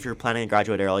I feel like if you're planning to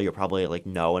graduate early, you'll probably like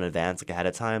know in advance, like ahead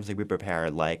of time. So be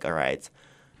prepared, like, all right,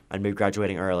 I'm maybe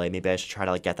graduating early, maybe I should try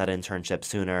to like get that internship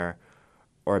sooner.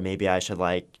 Or maybe I should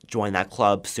like join that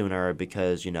club sooner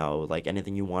because, like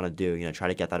anything you want to do, try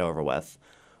to get that over with.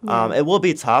 Yeah. It will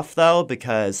be tough though,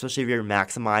 because especially if you're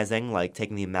maximizing, like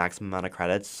taking the maximum amount of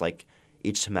credits, like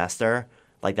each semester,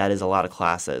 like that is a lot of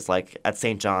classes. Like at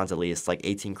St. John's, at least, like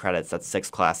 18 credits, that's 6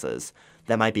 classes.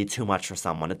 That might be too much for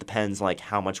someone. It depends like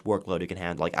how much workload you can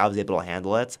handle. Like I was able to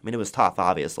handle it. I mean, it was tough,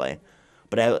 obviously,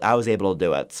 but I was able to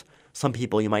do it. Some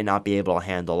people you might not be able to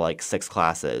handle like 6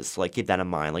 classes. So, like keep that in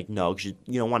mind. Like no, 'cause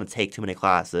you don't want to take too many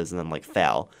classes and then like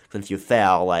fail. Because if you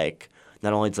fail, like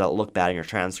not only does that look bad in your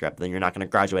transcript, then you're not going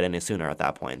to graduate any sooner at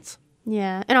that point.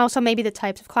 Yeah. And also maybe the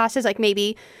types of classes, like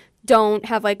maybe don't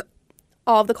have like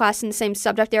all of the classes in the same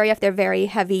subject area if they're very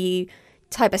heavy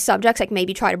type of subjects. Like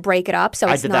maybe try to break it up so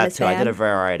it's not as bad. I did a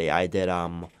variety. I did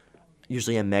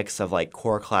usually a mix of like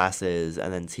core classes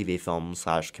and then TV film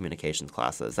 / communications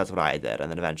classes. That's what I did.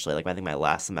 And then eventually, like I think my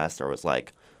last semester was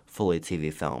like fully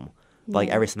TV film. But like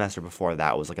every semester before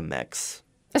that was like a mix.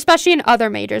 Especially in other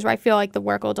majors where I feel like the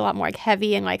workload's a lot more like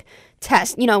heavy and like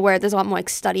test, where there's a lot more like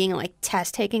studying and like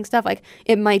test taking stuff. Like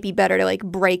it might be better to like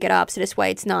break it up so this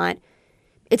way it's not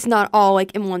all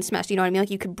like in one semester. You know what I mean?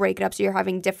 Like you could break it up so you're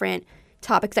having different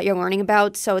topics that you're learning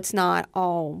about, so it's not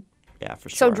all for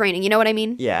sure. so draining. You know what I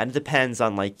mean? Yeah, and it depends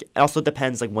on like it also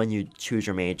depends like when you choose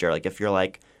your major. Like if you're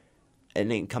like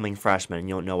an incoming freshman and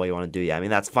you don't know what you want to do yet, I mean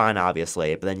that's fine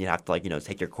obviously, but then you have to like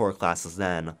take your core classes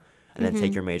then and then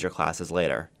take your major classes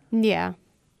later. Yeah.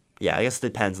 Yeah, I guess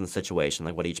it depends on the situation,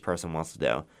 like what each person wants to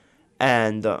do.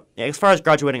 And as far as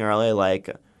graduating early,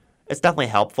 like it's definitely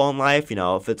helpful in life.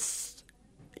 If it's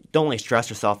don't like stress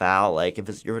yourself out. Like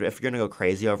if you're gonna go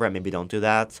crazy over it, maybe don't do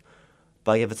that.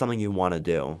 But like, if it's something you want to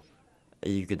do,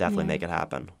 you could definitely make it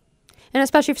happen. And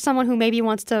especially for someone who maybe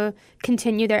wants to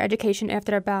continue their education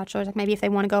after their bachelor's, like maybe if they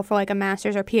want to go for like a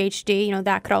master's or PhD,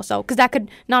 that could also, because that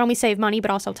could not only save money but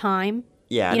also time.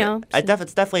 Yeah,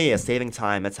 it's definitely a saving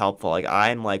time. It's helpful. Like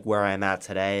I'm like where I'm at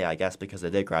today, I guess because I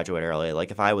did graduate early.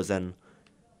 Like if I was in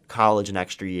college an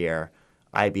extra year,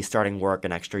 I'd be starting work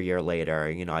an extra year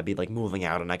later. I'd be like moving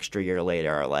out an extra year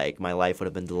later. Like my life would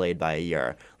have been delayed by a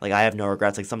year. Like I have no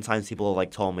regrets. Like sometimes people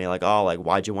like told me like, oh, like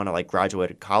why'd you want to like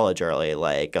graduate college early?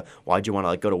 Like why'd you want to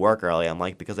like go to work early? I'm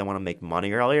like, because I want to make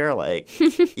money earlier. Like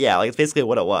yeah, like it's basically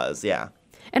what it was. Yeah.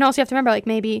 And also you have to remember, like,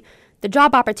 maybe the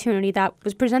job opportunity that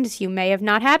was presented to you may have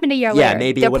not happened a year later. Yeah,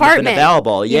 maybe it wouldn't have been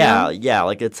available. Yeah, yeah,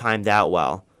 like it timed out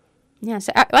well. Yeah,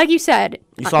 so like you said.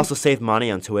 You should also save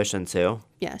money on tuition too.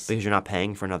 Yes. Because you're not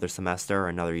paying for another semester or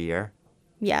another year.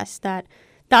 Yes,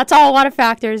 that's all a lot of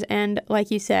factors. And like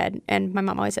you said, and my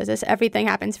mom always says this, everything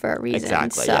happens for a reason.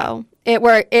 Exactly, so it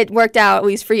worked out, at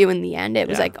least for you in the end. It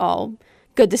was like all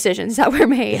good decisions that were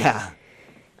made. Yeah.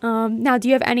 Now, do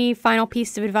you have any final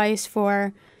piece of advice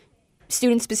for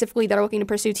students specifically that are looking to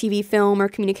pursue TV, film, or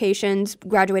communications,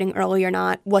 graduating early or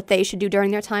not, what they should do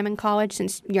during their time in college,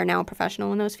 since you're now a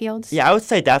professional in those fields? Yeah, I would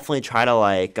say definitely try to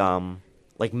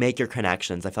like make your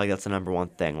connections. I feel like that's the number one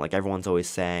thing. Like everyone's always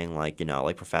saying, like,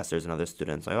 like professors and other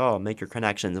students, like, oh, make your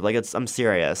connections. Like I'm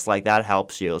serious. Like that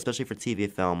helps you, especially for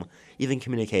TV, film, even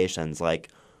communications. Like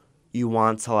you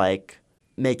want to like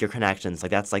make your connections.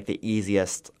 Like that's like the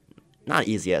easiest, not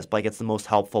easiest, but like it's the most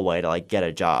helpful way to like get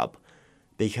a job.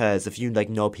 Because if you like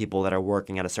know people that are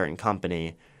working at a certain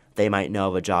company, they might know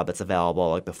of a job that's available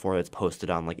like before it's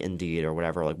posted on like Indeed or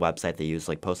whatever like website they use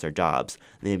to like post their jobs.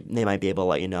 They might be able to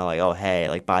let you know like, oh hey,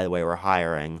 like by the way, we're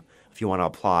hiring. If you want to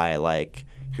apply, like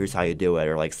here's how you do it,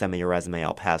 or like send me your resume,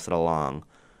 I'll pass it along.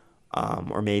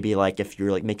 Or maybe like if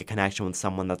you're like make a connection with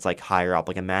someone that's like higher up,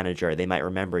 like a manager, they might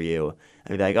remember you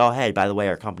and be like, oh hey, by the way,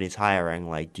 our company's hiring.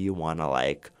 Like, do you want to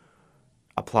like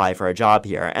apply for a job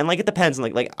here? And like it depends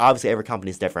on like obviously every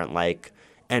company's different. Like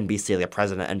NBC, like a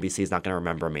president of NBC is not going to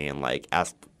remember me and like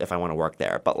ask if I want to work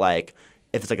there. But like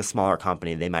if it's like a smaller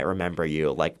company, they might remember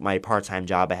you. Like my part-time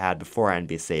job I had before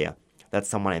NBC, that's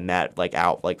someone I met like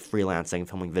out like freelancing,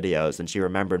 filming videos, and she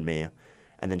remembered me.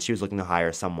 And then she was looking to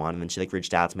hire someone, and then she like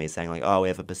reached out to me saying like, oh, we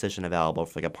have a position available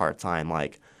for like a part-time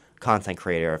like content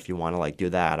creator if you want to like do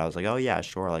that. I was like, oh yeah,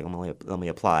 sure, like let me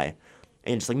apply.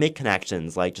 And just like make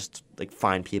connections, like just like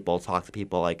find people, talk to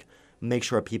people, like make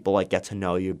sure people like get to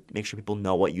know you, make sure people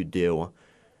know what you do,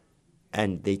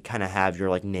 and they kind of have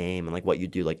your like name and like what you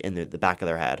do like in the back of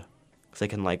their head, because they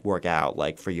can like work out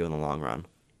like for you in the long run.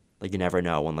 Like you never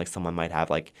know when like someone might have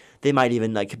like they might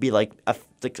even like could be like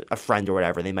a friend or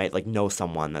whatever. They might like know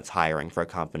someone that's hiring for a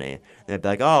company. And they'd be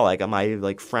like, oh, like my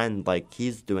like friend, like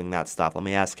he's doing that stuff. Let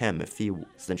me ask him if he's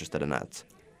interested in that.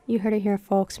 You heard it here,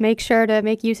 folks. Make sure to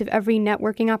make use of every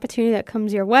networking opportunity that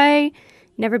comes your way.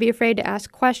 Never be afraid to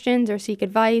ask questions or seek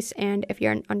advice. And if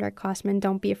you're an underclassman,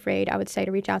 don't be afraid, I would say,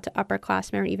 to reach out to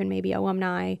upperclassmen or even maybe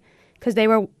alumni, because they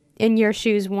were in your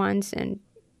shoes once. And,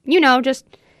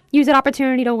 just use that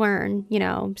opportunity to learn,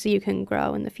 so you can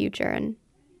grow in the future. And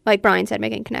like Brian said,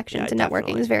 making connections and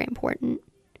networking is very important.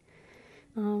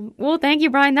 Well, thank you,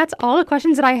 Brian. That's all the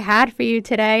questions that I had for you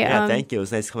today. Yeah, thank you. It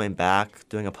was nice coming back,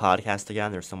 doing a podcast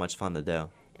again. There's so much fun to do.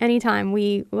 Anytime.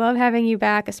 We love having you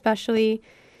back, especially,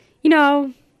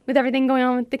 with everything going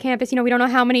on with the campus. We don't know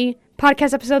how many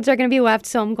podcast episodes are going to be left,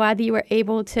 so I'm glad that you were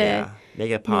able to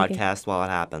make a podcast while it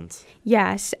happens.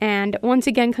 Yes, and once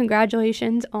again,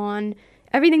 congratulations on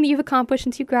everything that you've accomplished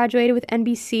since you graduated with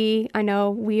NBC. I know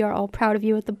we are all proud of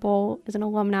you at the Bolt as an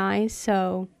alumni,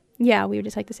 so yeah, we would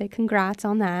just like to say congrats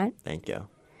on that. Thank you.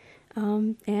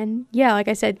 And yeah, like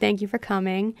I said, thank you for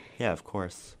coming. Yeah, of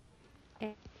course.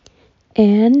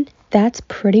 And that's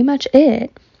pretty much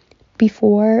it.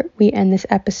 Before we end this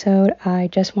episode, I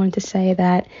just wanted to say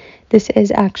that this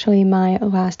is actually my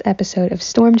last episode of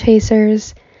Storm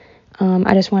Chasers.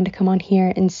 I just wanted to come on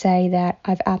here and say that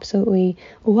I've absolutely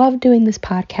loved doing this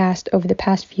podcast over the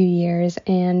past few years,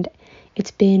 and it's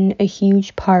been a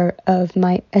huge part of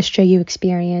my SJU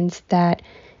experience that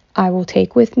I will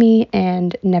take with me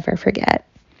and never forget.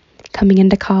 Coming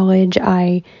into college,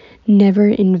 I never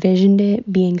envisioned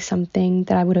it being something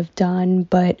that I would have done,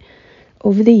 but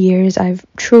over the years, I've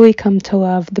truly come to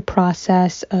love the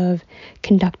process of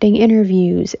conducting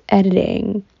interviews,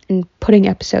 editing, and putting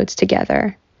episodes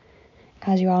together.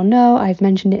 As you all know, I've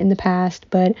mentioned it in the past,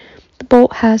 but the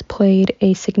Bolt has played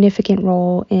a significant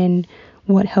role in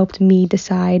what helped me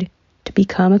decide to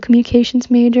become a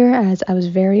communications major, as I was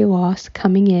very lost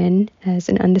coming in as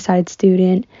an undecided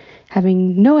student,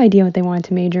 having no idea what they wanted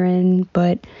to major in,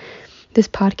 but this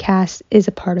podcast is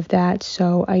a part of that,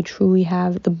 so I truly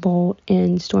have the Bolt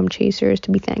and Storm Chasers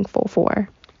to be thankful for.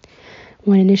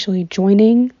 When initially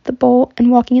joining the Bolt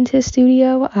and walking into the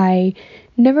studio, I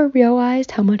never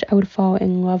realized how much I would fall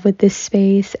in love with this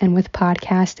space and with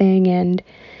podcasting, and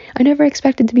I never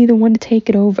expected to be the one to take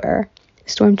it over.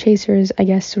 Storm Chasers, I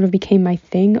guess, sort of became my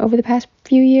thing over the past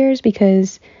few years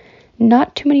because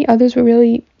not too many others were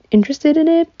really interested in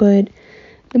it, but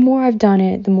the more I've done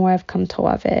it, the more I've come to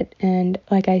love it. And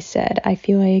like I said, I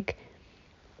feel like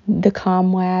the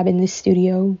comm lab in this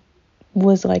studio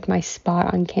was like my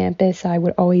spot on campus. I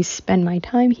would always spend my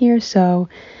time here, so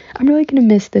I'm really going to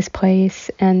miss this place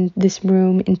and this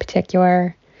room in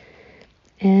particular.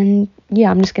 And yeah,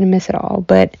 I'm just going to miss it all.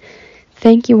 But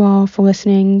thank you all for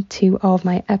listening to all of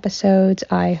my episodes.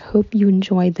 I hope you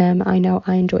enjoyed them. I know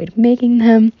I enjoyed making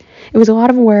them. It was a lot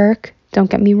of work, don't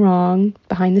get me wrong,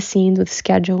 behind the scenes with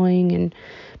scheduling and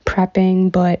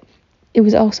prepping, but it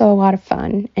was also a lot of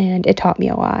fun and it taught me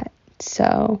a lot.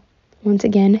 So once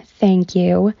again, thank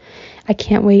you. I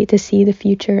can't wait to see the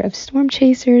future of Storm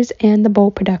Chasers and the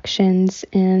Bolt Productions,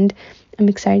 and I'm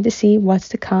excited to see what's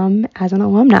to come as an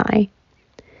alumni.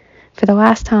 For the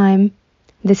last time,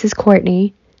 this is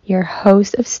Courtney, your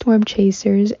host of Storm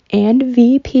Chasers and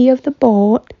VP of the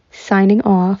Bolt, signing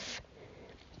off.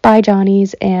 Bye,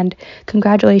 Johnnies, and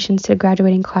congratulations to the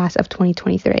graduating class of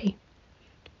 2023.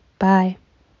 Bye.